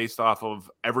say, based off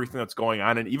of everything that's going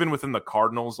on, and even within the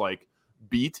Cardinals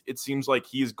beat, it seems like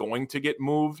he's going to get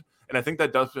moved. And I think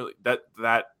that does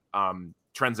that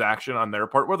transaction on their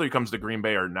part, whether he comes to Green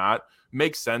Bay or not,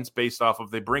 makes sense based off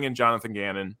of they bring in Jonathan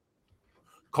Gannon,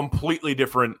 completely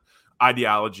different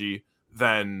ideology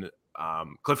than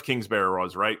Cliff Kingsbury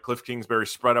was, right? Cliff Kingsbury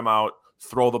spread them out,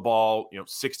 throw the ball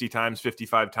 60 times,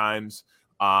 55 times.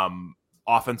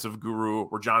 Offensive guru,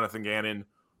 where Jonathan Gannon,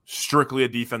 strictly a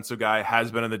defensive guy,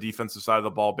 has been on the defensive side of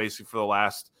the ball basically for the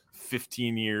last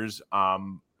 15 years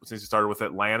since he started with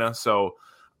Atlanta. So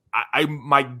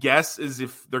my guess is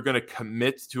if they're going to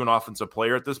commit to an offensive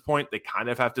player at this point, they kind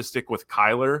of have to stick with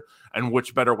Kyler, and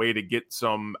which better way to get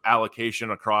some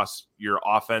allocation across your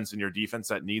offense and your defense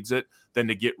that needs it than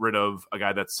to get rid of a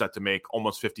guy that's set to make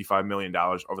almost $55 million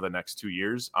over the next 2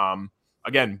 years.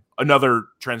 Again, another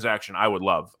transaction I would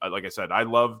love. Like I said, I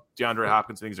love DeAndre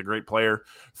Hopkins. I think he's a great player.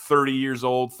 30 years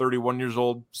old, 31 years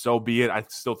old, so be it. I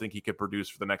still think he could produce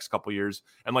for the next couple of years.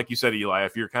 And like you said, Eli,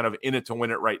 if you're kind of in it to win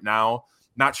it right now,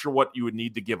 not sure what you would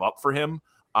need to give up for him.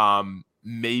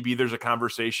 Maybe there's a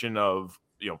conversation of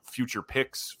future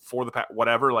picks for the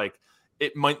whatever. Like,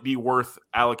 it might be worth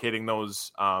allocating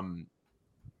those,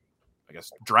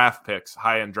 draft picks,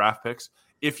 high-end draft picks,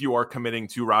 if you are committing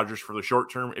to Rodgers for the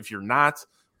short term. If you're not,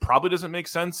 probably doesn't make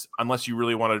sense unless you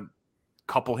really want to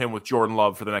couple him with Jordan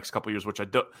Love for the next couple of years, which I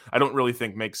don't really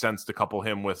think makes sense to couple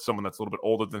him with someone that's a little bit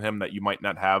older than him that you might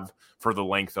not have for the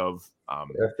length of. I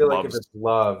feel like if it's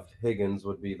Love, Higgins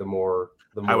would be the more.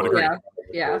 I would agree.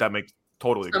 Yeah, that makes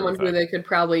totally someone who they could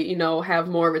probably have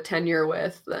more of a tenure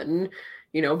with than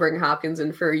bring Hopkins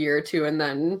in for a year or two and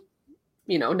then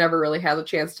never really has a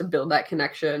chance to build that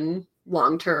connection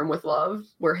long term with Love,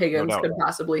 where Higgins could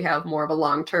possibly have more of a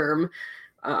long term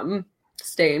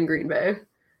stay in Green Bay.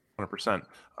 100%.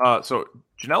 So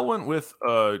Janelle went with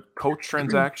a coach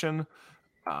transaction.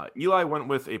 Eli went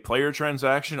with a player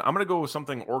transaction. I'm going to go with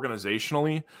something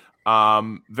organizationally.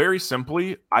 Very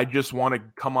simply, I just want to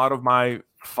come out of my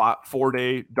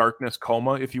 4-day darkness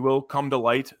coma, if you will, come to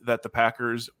light that the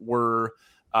Packers were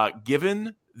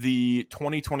given the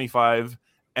 2025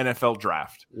 NFL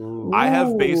draft. Ooh. I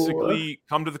have basically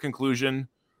come to the conclusion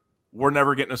we're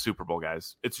never getting a Super Bowl,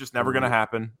 guys. It's just never going to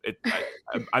happen.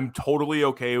 I'm totally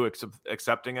okay with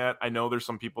accepting it. I know there's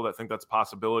some people that think that's a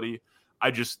possibility.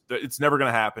 It's never going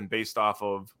to happen based off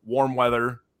of warm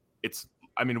weather.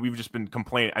 We've just been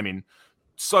complaining.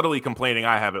 Subtly complaining,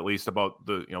 I have at least, about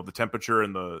the temperature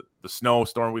and the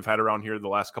snowstorm we've had around here the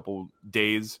last couple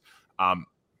days.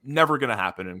 Never going to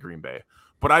happen in Green Bay.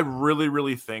 But I really,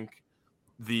 really think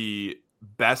the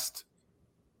best,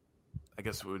 I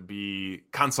guess it would be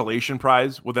consolation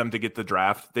prize with them to get the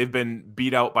draft. They've been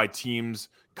beat out by teams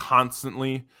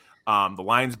constantly. The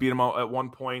Lions beat them out at one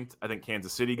point. I think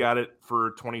Kansas City got it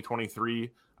for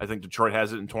 2023. I think Detroit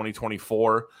has it in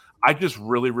 2024. I just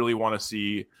really, really want to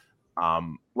see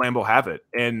Lambeau have it.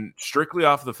 And strictly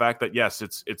off of the fact that, yes,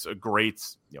 it's a great,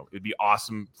 it'd be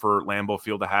awesome for Lambeau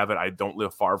Field to have it. I don't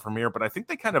live far from here, but I think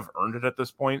they kind of earned it at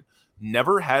this point.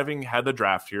 Never having had the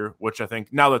draft here, which I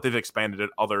think now that they've expanded it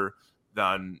other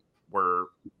than where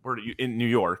in New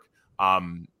York,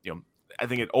 I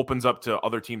think it opens up to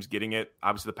other teams getting it.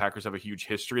 Obviously, the Packers have a huge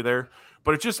history there,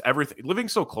 but it's just everything, living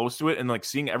so close to it and like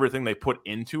seeing everything they put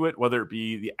into it, whether it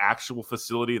be the actual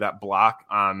facility, that block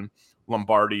on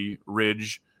Lombardi,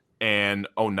 Ridge, and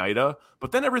Oneida,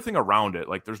 but then everything around it.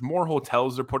 Like there's more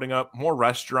hotels they're putting up, more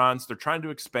restaurants. They're trying to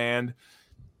expand.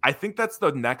 I think that's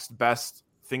the next best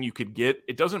thing you could get.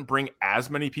 It doesn't bring as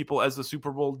many people as the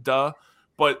Super Bowl,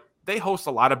 but they host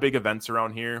a lot of big events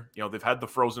around here. They've had the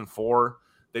Frozen Four.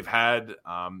 They've had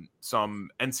some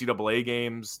NCAA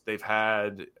games. They've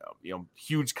had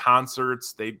huge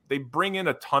concerts. They bring in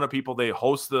a ton of people. They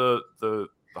host the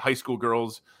high school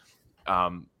girls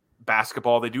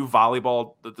basketball. They do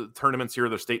volleyball. The tournaments here,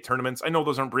 the state tournaments. I know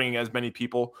those aren't bringing as many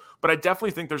people, but I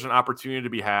definitely think there's an opportunity to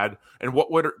be had. And what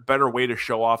better way to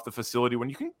show off the facility when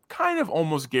you can kind of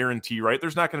almost guarantee, right?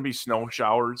 There's not going to be snow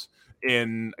showers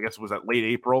in, I guess it was that late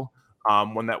April.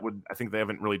 When that would, I think they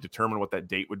haven't really determined what that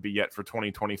date would be yet for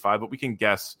 2025, but we can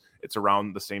guess it's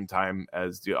around the same time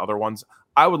as the other ones.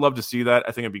 I would love to see that.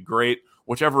 I think it'd be great.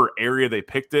 Whichever area they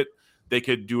picked it, they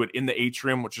could do it in the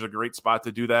atrium, which is a great spot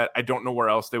to do that. I don't know where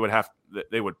else they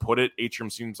would put it.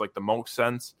 Atrium seems like the most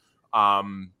sense.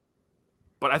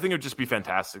 But I think it would just be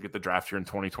fantastic at the draft here in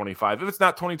 2025. If it's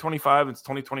not 2025, it's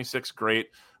 2026. Great.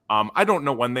 I don't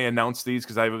know when they announce these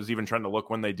because I was even trying to look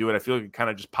when they do it. I feel like it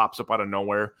kind of just pops up out of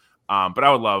nowhere. But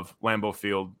I would love Lambeau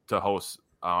Field to host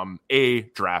a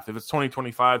draft. If it's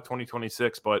 2025,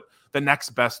 2026, but the next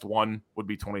best one would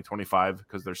be 2025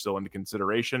 because they're still into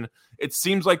consideration. It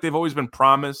seems like they've always been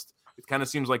promised. It kind of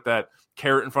seems like that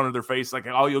carrot in front of their face, like,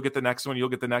 oh, you'll get the next one, you'll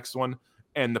get the next one.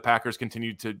 And the Packers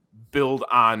continue to build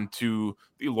on to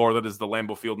the lore that is the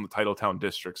Lambeau Field in the Titletown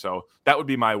district. So that would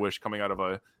be my wish coming out of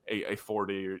a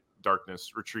 4-day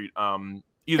darkness retreat. I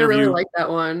really like that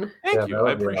one. Thank you.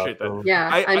 I appreciate awesome. that.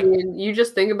 Yeah, I mean, you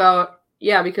just think about,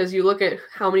 because you look at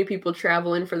how many people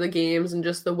travel in for the games and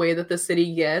just the way that the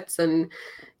city gets. And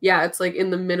it's like in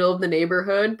the middle of the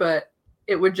neighborhood, but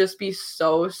it would just be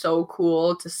so, so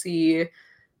cool to see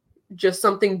just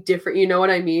something different. You know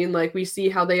what I mean? Like we see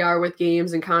how they are with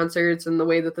games and concerts and the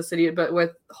way that the city, but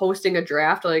with hosting a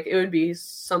draft, like it would be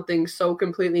something so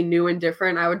completely new and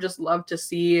different. I would just love to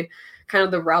see kind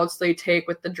of the routes they take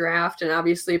with the draft. And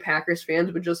obviously Packers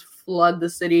fans would just flood the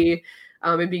city.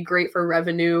 It'd be great for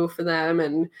revenue for them.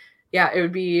 And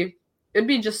it'd be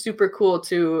just super cool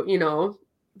to,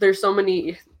 there's so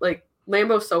many, like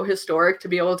Lambeau's so historic, to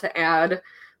be able to add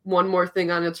one more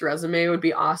thing on its resume would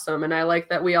be awesome. And I like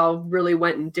that we all really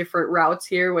went in different routes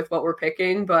here with what we're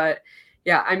picking, but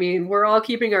I mean, we're all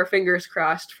keeping our fingers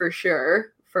crossed for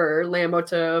sure for Lambeau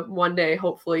to one day,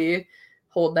 hopefully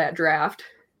hold that draft.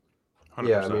 100%.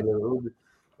 Yeah, I mean,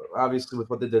 obviously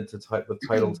with what they did with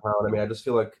Titletown, I mean, I just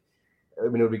feel like,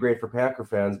 it would be great for Packer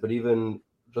fans, but even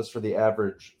just for the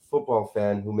average football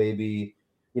fan who maybe,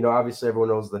 obviously everyone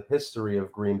knows the history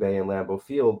of Green Bay and Lambeau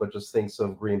Field, but just thinks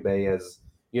of Green Bay as,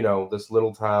 this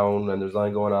little town and there's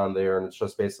nothing going on there and it's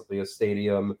just basically a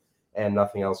stadium and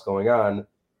nothing else going on.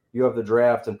 You have the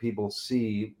draft and people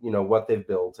see, what they've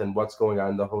built and what's going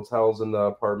on, the hotels and the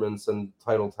apartments and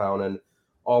Titletown and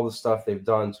all the stuff they've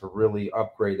done to really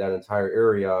upgrade that entire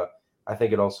area. I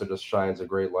think it also just shines a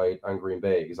great light on Green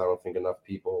Bay because I don't think enough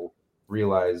people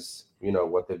realize,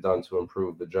 what they've done to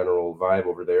improve the general vibe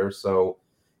over there. So,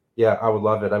 I would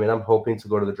love it. I mean, I'm hoping to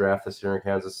go to the draft this year in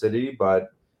Kansas City, but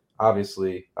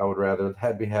obviously I would rather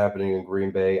that be happening in Green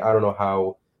Bay. I don't know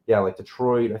how, like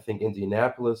Detroit, I think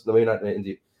Indianapolis, no, maybe not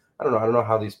Indy. I don't know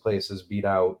how these places beat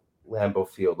out Lambeau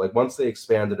Field. Like once they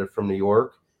expanded it from New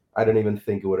York, I didn't even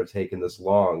think it would have taken this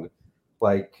long.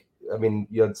 Like, I mean,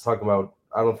 you're talking about,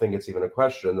 I don't think it's even a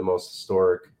question, the most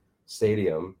historic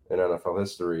stadium in NFL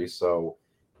history. So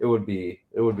it would be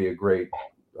a great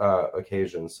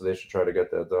occasion. So they should try to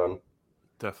get that done.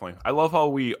 Definitely. I love how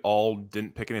we all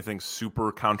didn't pick anything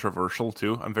super controversial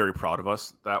too. I'm very proud of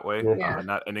us that way. Yeah.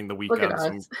 Not ending the week Look at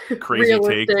on us. some crazy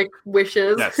take. Realistic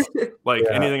wishes. Yes. Like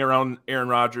Yeah. anything around Aaron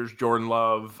Rodgers, Jordan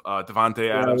Love, Devontae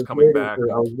Yeah, Adams coming back.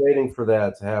 I was waiting for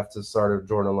that to have to start a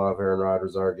Jordan Love, Aaron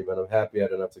Rodgers argument. I'm happy I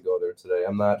didn't have to go there today.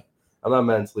 I'm not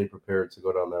mentally prepared to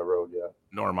go down that road yet.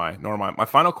 Nor am I. My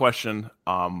final question,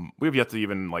 we have yet to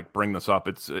even like bring this up.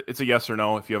 It's a yes or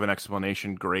no. If you have an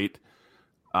explanation, great.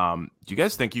 Do you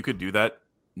guys think you could do that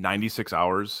 96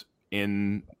 hours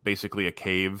in basically a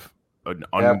cave, an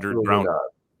underground?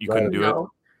 You couldn't do it?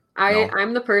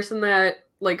 I'm the person that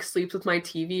like sleeps with my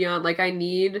TV on. Like I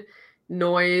need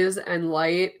noise and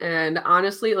light, and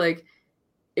honestly, like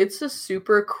it's a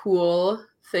super cool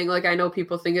thing. Like I know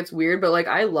people think it's weird, but like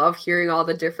I love hearing all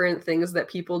the different things that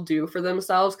people do for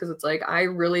themselves, because it's like I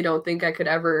really don't think I could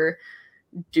ever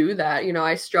do that. You know,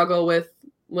 I struggle with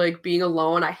like being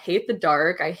alone. I hate the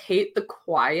dark. I hate the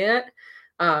quiet.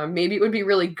 Maybe it would be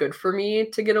really good for me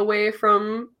to get away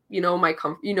from, my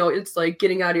comfort. It's like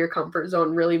getting out of your comfort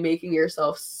zone, really making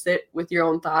yourself sit with your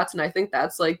own thoughts. And I think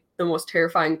that's like the most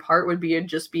terrifying part, would be to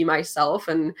just be myself.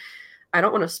 And I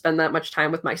don't want to spend that much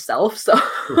time with myself. So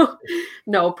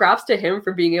no, props to him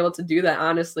for being able to do that,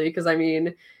 honestly. Because I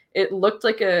mean, it looked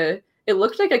like a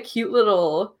cute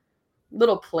little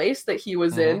place that he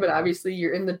was in, but obviously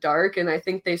you're in the dark, and I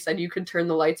think they said you could turn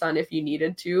the lights on if you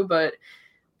needed to, but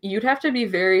you'd have to be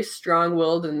very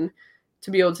strong-willed and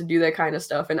to be able to do that kind of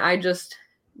stuff. And I just,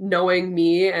 knowing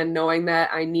me and knowing that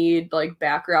I need like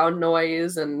background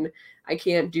noise, and I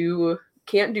can't do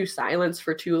silence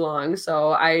for too long,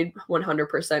 so I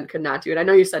 100% could not do it. I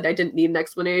know you said I didn't need an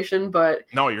explanation, but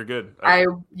no, you're good.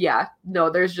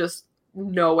 There's just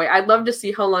no way. I'd love to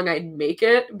see how long I'd make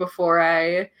it before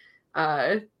I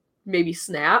maybe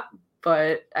snap,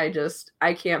 but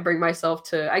I can't bring myself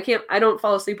to, I don't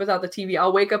fall asleep without the TV.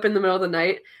 I'll wake up in the middle of the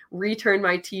night, return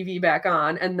my TV back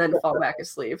on, and then fall back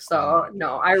asleep. So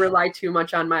no, I rely too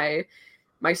much on my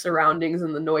surroundings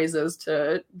and the noises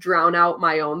to drown out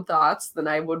my own thoughts than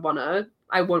I wouldn't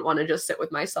want to just sit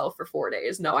with myself for 4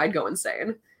 days. No, I'd go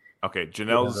insane. Okay,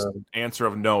 Janelle's answer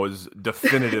of no is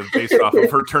definitive based off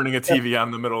of her turning a TV on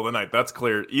in the middle of the night. That's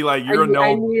clear. Eli, you're a no.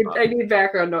 I need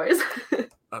background noise.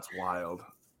 That's wild.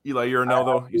 Eli, you're a no,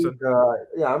 though, you said?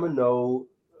 Yeah, I'm a no.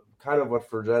 Kind of what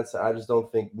Furjet said. I just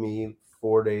don't think me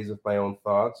 4 days with my own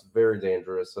thoughts, very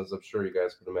dangerous, as I'm sure you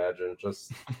guys could imagine.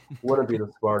 Just wouldn't be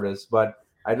the smartest. But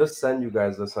I just sent you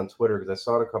guys this on Twitter because I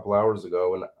saw it a couple hours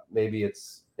ago, and maybe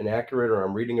it's inaccurate or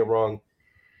I'm reading it wrong.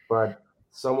 But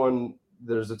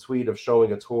there's a tweet of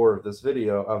showing a tour of this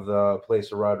video of the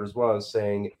place where Rodgers was,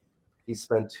 saying he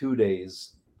spent 2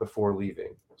 days before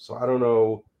leaving. So I don't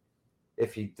know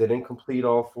if he didn't complete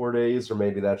all 4 days, or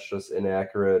maybe that's just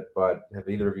inaccurate. But have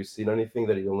either of you seen anything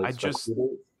that he only spent 2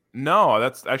 days? No,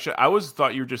 that's actually, I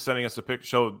thought you were just sending us a picture.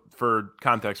 So for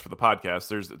context for the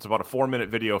podcast, it's about a 4-minute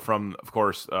video from, of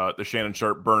course, the Shannon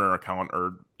Sharpe burner account,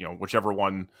 or whichever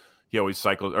one he always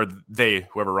cycles, or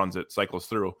whoever runs it cycles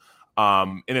through.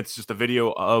 And it's just a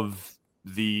video of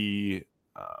the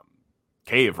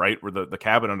cave, right, where the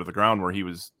cabin under the ground where he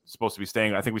was supposed to be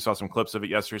staying. I think we saw some clips of it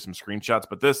yesterday, some screenshots.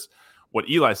 But what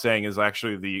Eli's saying is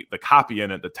actually the copy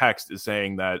in it, the text is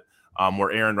saying that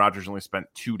where Aaron Rodgers only spent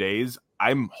 2 days.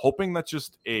 I'm hoping that's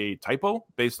just a typo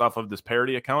based off of this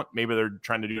parody account. Maybe they're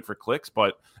trying to do it for clicks,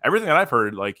 but everything that I've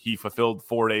heard, like he fulfilled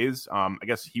 4 days. I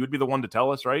guess he would be the one to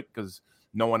tell us, right? Because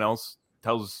no one else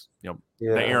tells the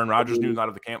Aaron Rodgers news out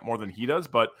of the camp more than he does.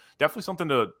 But definitely something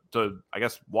to I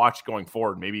guess watch going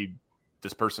forward. Maybe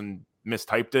this person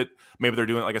mistyped it. Maybe they're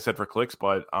doing it, like I said, for clicks.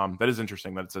 But that is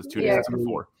interesting that it says 2 days instead of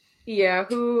 4. Yeah,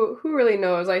 who really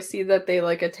knows? I see that they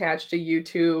like attached a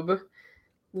YouTube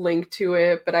link to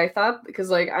it, but I thought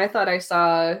I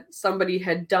saw somebody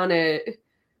had done it,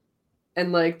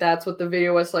 and like that's what the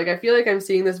video was. Like I feel like I'm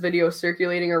seeing this video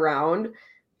circulating around,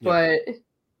 but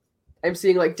I'm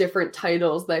seeing like different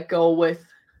titles that go with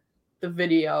the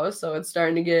video, so it's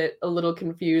starting to get a little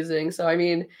confusing. So I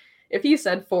mean, if he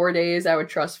said 4 days, I would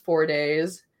trust 4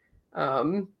 days. But I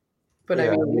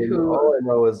mean, all I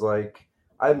know is like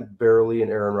I'm barely an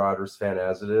Aaron Rodgers fan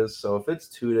as it is. So if it's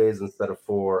 2 days instead of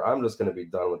 4, I'm just going to be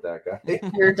done with that guy.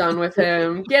 You're done with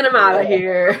him. Get him out of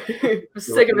here. I'm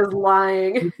sick of his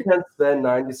lying. You can't spend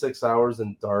 96 hours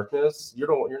in darkness. I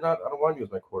don't want you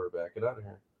as my quarterback. Get out of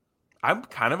here. I'm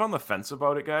kind of on the fence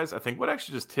about it, guys. I think what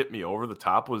actually just tipped me over the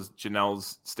top was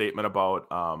Janelle's statement about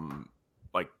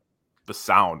like the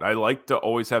sound. I like to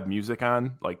always have music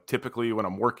on. Like typically when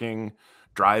I'm working,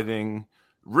 driving,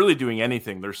 really doing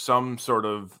anything, there's some sort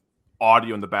of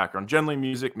audio in the background, generally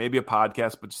music, maybe a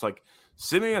podcast, but just like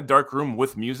sitting in a dark room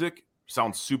with music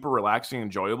sounds super relaxing,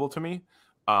 enjoyable to me.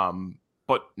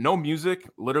 But no music,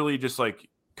 literally just like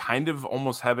kind of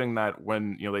almost having that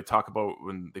when, you know, they talk about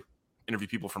when they interview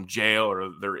people from jail or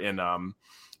they're in like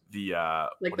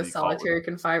the solitary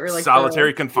confinement, like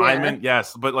solitary confinement.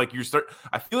 Yes. But like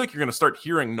I feel like you're going to start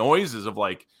hearing noises of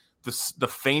like the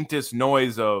faintest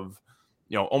noise of,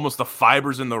 you know, almost the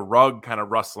fibers in the rug kind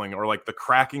of rustling, or like the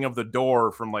cracking of the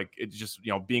door from like it just,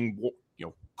 you know, being, you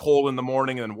know, cold in the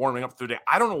morning and then warming up through the day.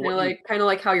 I don't know what, like kind of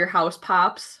like how your house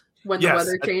pops when the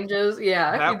weather changes.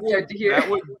 Yeah,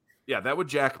 that would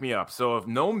jack me up. So if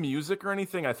no music or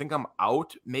anything, I think I'm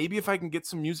out. Maybe if I can get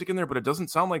some music in there, but it doesn't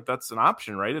sound like that's an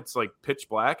option, right? It's like pitch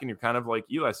black and you're kind of like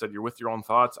Eli said, you're with your own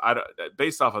thoughts.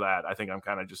 Based off of that, I think I'm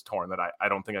kind of just torn that I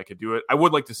don't think I could do it. I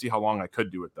would like to see how long I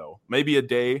could do it though. Maybe a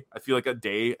day. I feel like a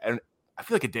day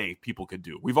people could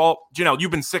do. We've all, Janelle, you've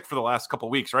been sick for the last couple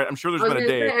of weeks, right? I'm sure there's been a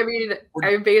day.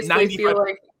 I basically feel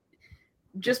like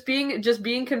just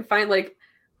being confined, like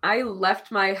I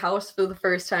left my house for the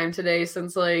first time today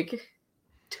since like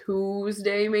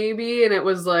Tuesday maybe, and it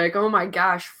was like, oh my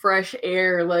gosh, fresh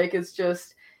air. Like it's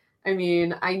just, I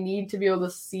mean, I need to be able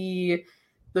to see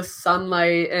the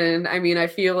sunlight, and I mean, I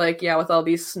feel like, yeah, with all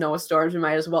these snowstorms, we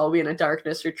might as well be in a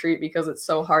darkness retreat because it's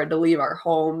so hard to leave our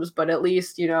homes, but at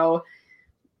least, you know,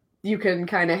 you can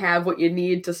kind of have what you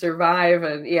need to survive.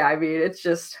 And yeah, I mean, it's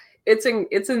just, it's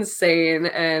insane.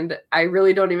 And I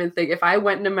really don't even think if I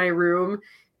went into my room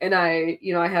and I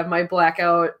have my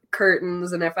blackout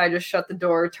curtains, and if I just shut the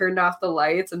door, turned off the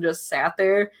lights, and just sat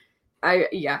there,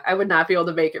 I would not be able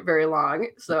to make it very long.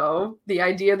 So the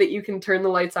idea that you can turn the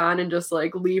lights on and just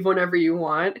like leave whenever you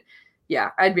want, yeah,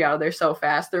 I'd be out of there so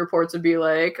fast. The reports would be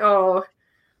like, oh,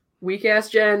 weak ass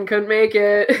Jen couldn't make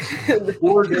it.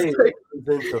 4 days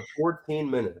into 14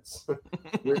 minutes.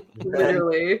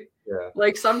 Literally. Yeah.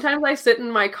 Like sometimes I sit in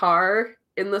my car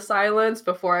in the silence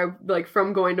before I like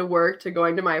from going to work to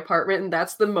going to my apartment, and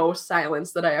that's the most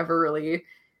silence that I ever really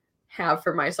have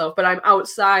for myself. But I'm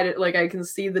outside, like I can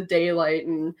see the daylight,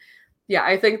 and yeah,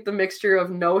 I think the mixture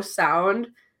of no sound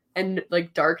and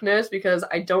like darkness, because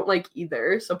I don't like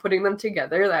either, so putting them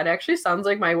together, that actually sounds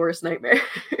like my worst nightmare.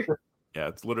 Yeah,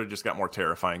 it's literally just got more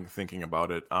terrifying thinking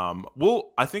about it.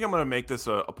 I think I'm going to make this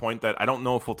a point that I don't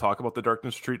know if we'll talk about the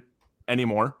darkness retreat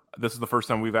anymore. This is the first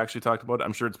time we've actually talked about it.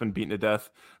 I'm sure it's been beaten to death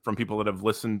from people that have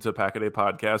listened to Pack a Day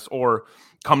podcast or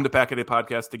come to Pack a Day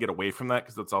podcast to get away from that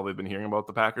because that's all they've been hearing about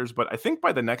the Packers. But I think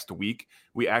by the next week,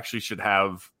 we actually should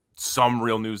have some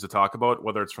real news to talk about,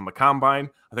 whether it's from the combine.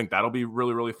 I think that'll be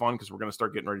really, really fun because we're going to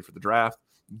start getting ready for the draft.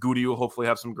 Goody will hopefully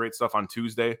have some great stuff on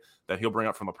Tuesday that he'll bring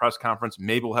up from the press conference.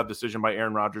 Maybe we'll have decision by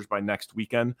Aaron Rodgers by next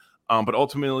weekend. But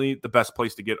ultimately, the best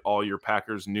place to get all your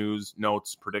Packers news,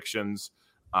 notes, predictions,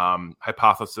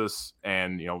 hypothesis,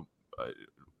 and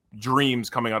dreams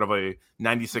coming out of a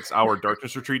 96-hour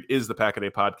darkness retreat is the Pack a Day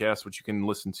podcast, which you can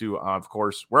listen to, of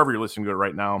course, wherever you're listening to it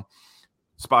right now.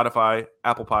 Spotify,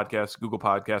 Apple Podcasts, Google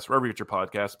Podcasts, wherever you get your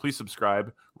podcasts. Please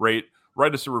subscribe, rate,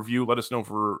 write us a review. Let us know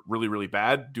if we're really, really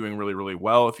bad, doing really, really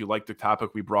well. If you like the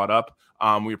topic we brought up,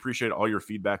 we appreciate all your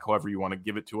feedback, however you want to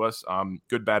give it to us,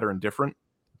 good, bad, or indifferent.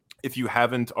 If you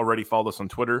haven't already followed us on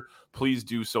Twitter, please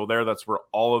do so there. That's where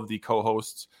all of the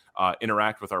co-hosts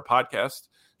interact with our podcast,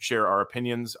 share our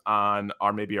opinions on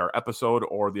maybe our episode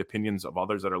or the opinions of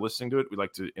others that are listening to it. We'd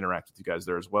like to interact with you guys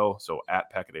there as well. So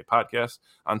at Pack a Day Podcast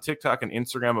on TikTok and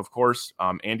Instagram, of course.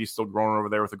 Andy's still growing over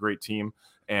there with a great team,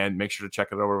 and make sure to check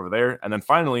it out over there. And then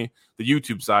finally, the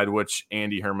YouTube side, which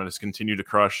Andy Herman has continued to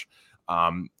crush.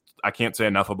 I can't say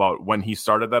enough about when he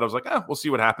started that. I was like, we'll see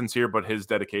what happens here. But his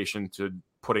dedication to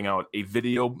putting out a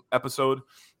video episode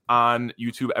on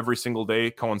YouTube every single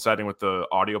day, coinciding with the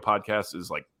audio podcast,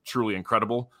 is like truly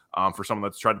incredible. For someone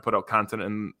that's tried to put out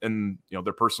content in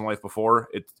their personal life before,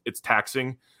 it's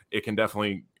taxing. It can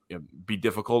definitely be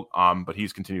difficult, but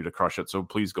he's continued to crush it. So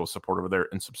please go support over there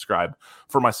and subscribe.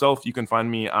 For myself, you can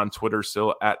find me on Twitter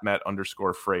still at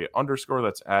Matt_Frey_.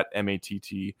 That's at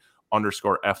MATT_FRA_.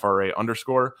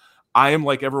 I am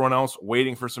like everyone else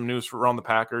waiting for some news around the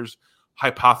Packers,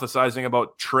 hypothesizing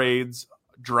about trades,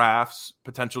 drafts,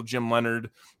 potential Jim Leonard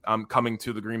coming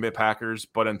to the Green Bay Packers.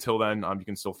 But until then, you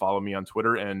can still follow me on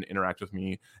Twitter and interact with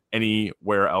me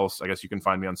anywhere else. I guess you can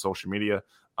find me on social media.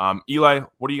 Eli,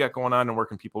 what do you got going on, and where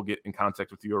can people get in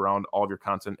contact with you around all of your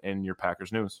content and your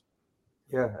Packers news?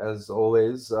 Yeah, as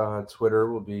always,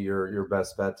 Twitter will be your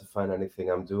best bet to find anything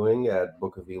I'm doing at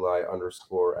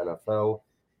bookofeli_NFL.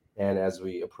 And as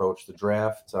we approach the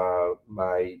draft,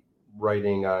 my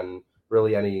writing on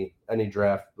really any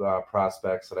draft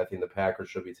prospects that I think the Packers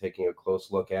should be taking a close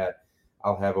look at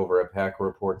I'll have over at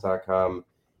PackerReport.com.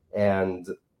 And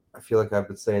I feel like I've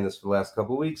been saying this for the last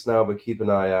couple of weeks now, but keep an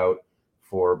eye out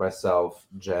for myself,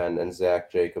 Jen, and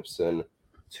Zach Jacobson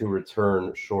to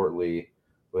return shortly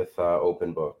with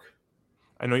Open Book.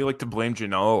 I know you like to blame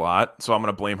Janelle a lot, so I'm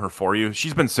going to blame her for you.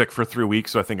 She's been sick for 3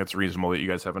 weeks, so I think it's reasonable that you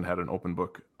guys haven't had an Open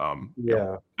Book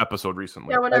episode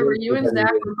recently. Yeah, whatever. You and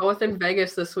Zach were both in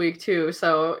Vegas this week, too,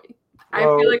 so I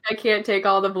feel like I can't take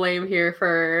all the blame here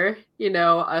for,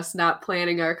 us not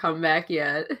planning our comeback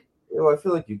yet. I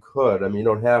feel like you could. I mean, you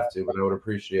don't have to, but I would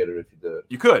appreciate it if you did.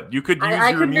 You could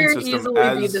use your immune system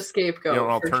as be the scapegoat, an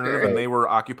alternative, and they were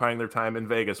occupying their time in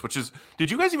Vegas, which is. Did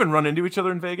you guys even run into each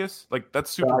other in Vegas? Like, that's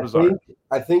super bizarre.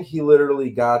 I think he literally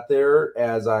got there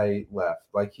as I left.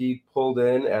 Like, he pulled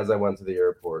in as I went to the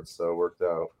airport, so it worked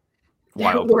out.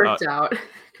 Wild. It worked out.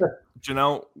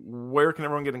 Janelle, where can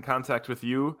everyone get in contact with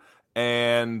you?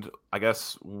 And I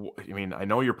guess, I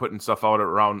know you're putting stuff out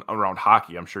around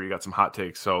hockey. I'm sure you got some hot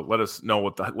takes. So let us know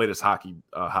what the latest hockey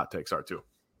hot takes are too.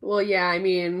 Well, yeah,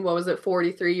 what was it?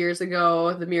 43 years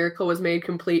ago, the miracle was made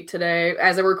complete today.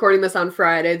 As I'm recording this on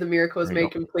Friday, the miracle was made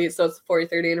complete. So it's the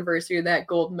 43rd anniversary of that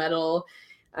gold medal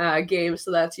game. So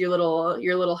that's your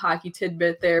little hockey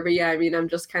tidbit there. But yeah, I'm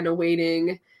just kind of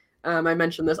waiting. I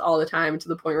mention this all the time to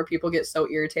the point where people get so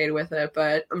irritated with it,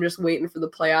 but I'm just waiting for the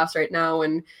playoffs right now.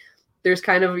 And there's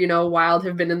kind of, Wild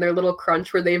have been in their little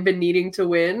crunch where they've been needing to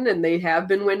win, and they have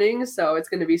been winning. So it's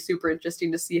going to be super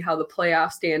interesting to see how the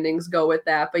playoff standings go with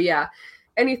that. But yeah,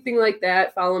 anything like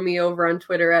that, follow me over on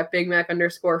Twitter at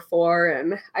BigMac_4.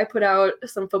 And I put out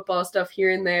some football stuff here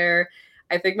and there.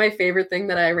 I think my favorite thing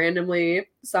that I randomly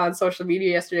saw on social media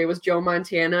yesterday was Joe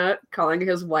Montana calling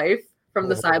his wife from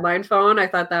the sideline phone. I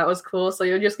thought that was cool. So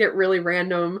you'll just get really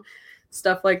random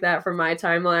stuff like that from my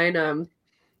timeline.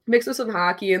 Mixed with some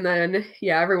hockey, and then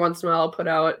every once in a while I'll put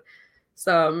out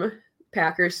some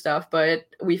Packers stuff. But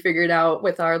we figured out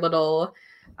with our little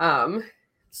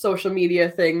social media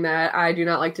thing that I do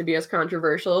not like to be as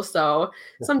controversial, so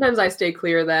sometimes I stay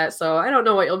clear of that. So I don't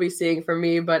know what you'll be seeing from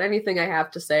me, but anything I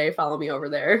have to say, follow me over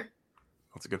there.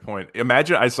 That's a good point.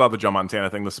 Imagine, I saw the Joe Montana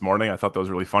thing this morning. I thought that was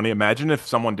really funny. Imagine if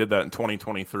someone did that in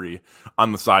 2023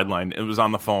 on the sideline. It was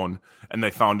on the phone, and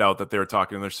they found out that they were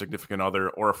talking to their significant other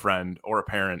or a friend or a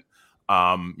parent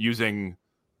using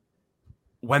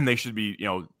when they should be,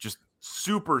 just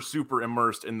super, super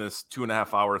immersed in this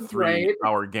 2.5 hour, 3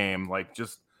 hour game. Like,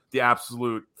 just the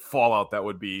absolute fallout that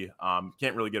would be.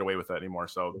 Can't really get away with that anymore.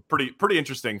 So pretty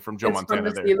interesting from Joe Montana.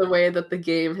 It's fun to see the way that the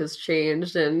game has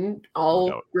changed in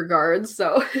all regards.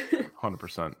 So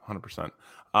 100%.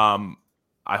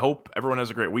 I hope everyone has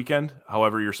a great weekend,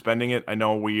 however you're spending it. I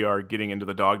know we are getting into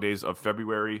the dog days of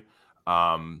February.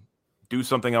 Do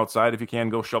something outside if you can.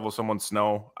 Go shovel someone's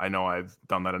snow. I know I've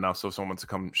done that enough, so someone wants to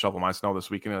come shovel my snow this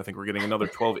weekend. I think we're getting another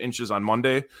 12 inches on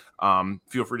Monday.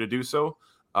 Feel free to do so.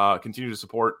 Continue to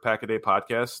support Pack-A-Day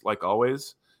Podcast, like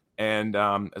always. And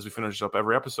as we finish up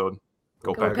every episode,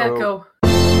 go Pack. Go.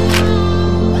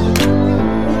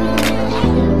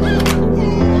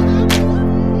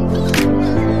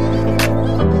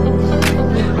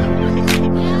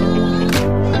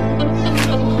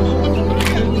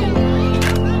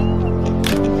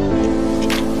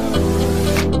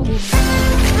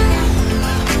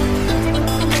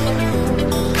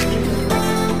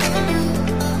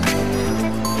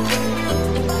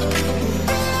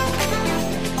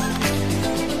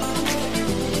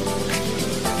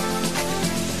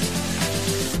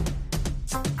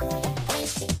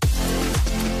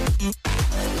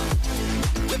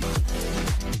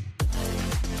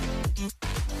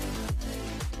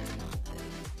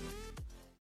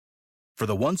 For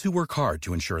the ones who work hard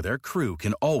to ensure their crew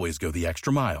can always go the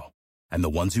extra mile, and the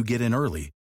ones who get in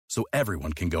early so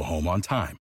everyone can go home on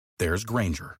time, there's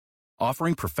Grainger,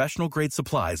 offering professional-grade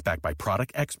supplies backed by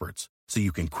product experts so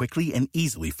you can quickly and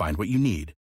easily find what you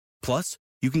need. Plus,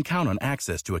 you can count on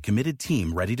access to a committed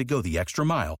team ready to go the extra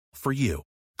mile for you.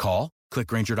 Call, click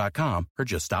Grainger.com, or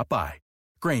just stop by.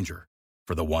 Grainger,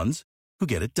 for the ones who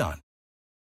get it done.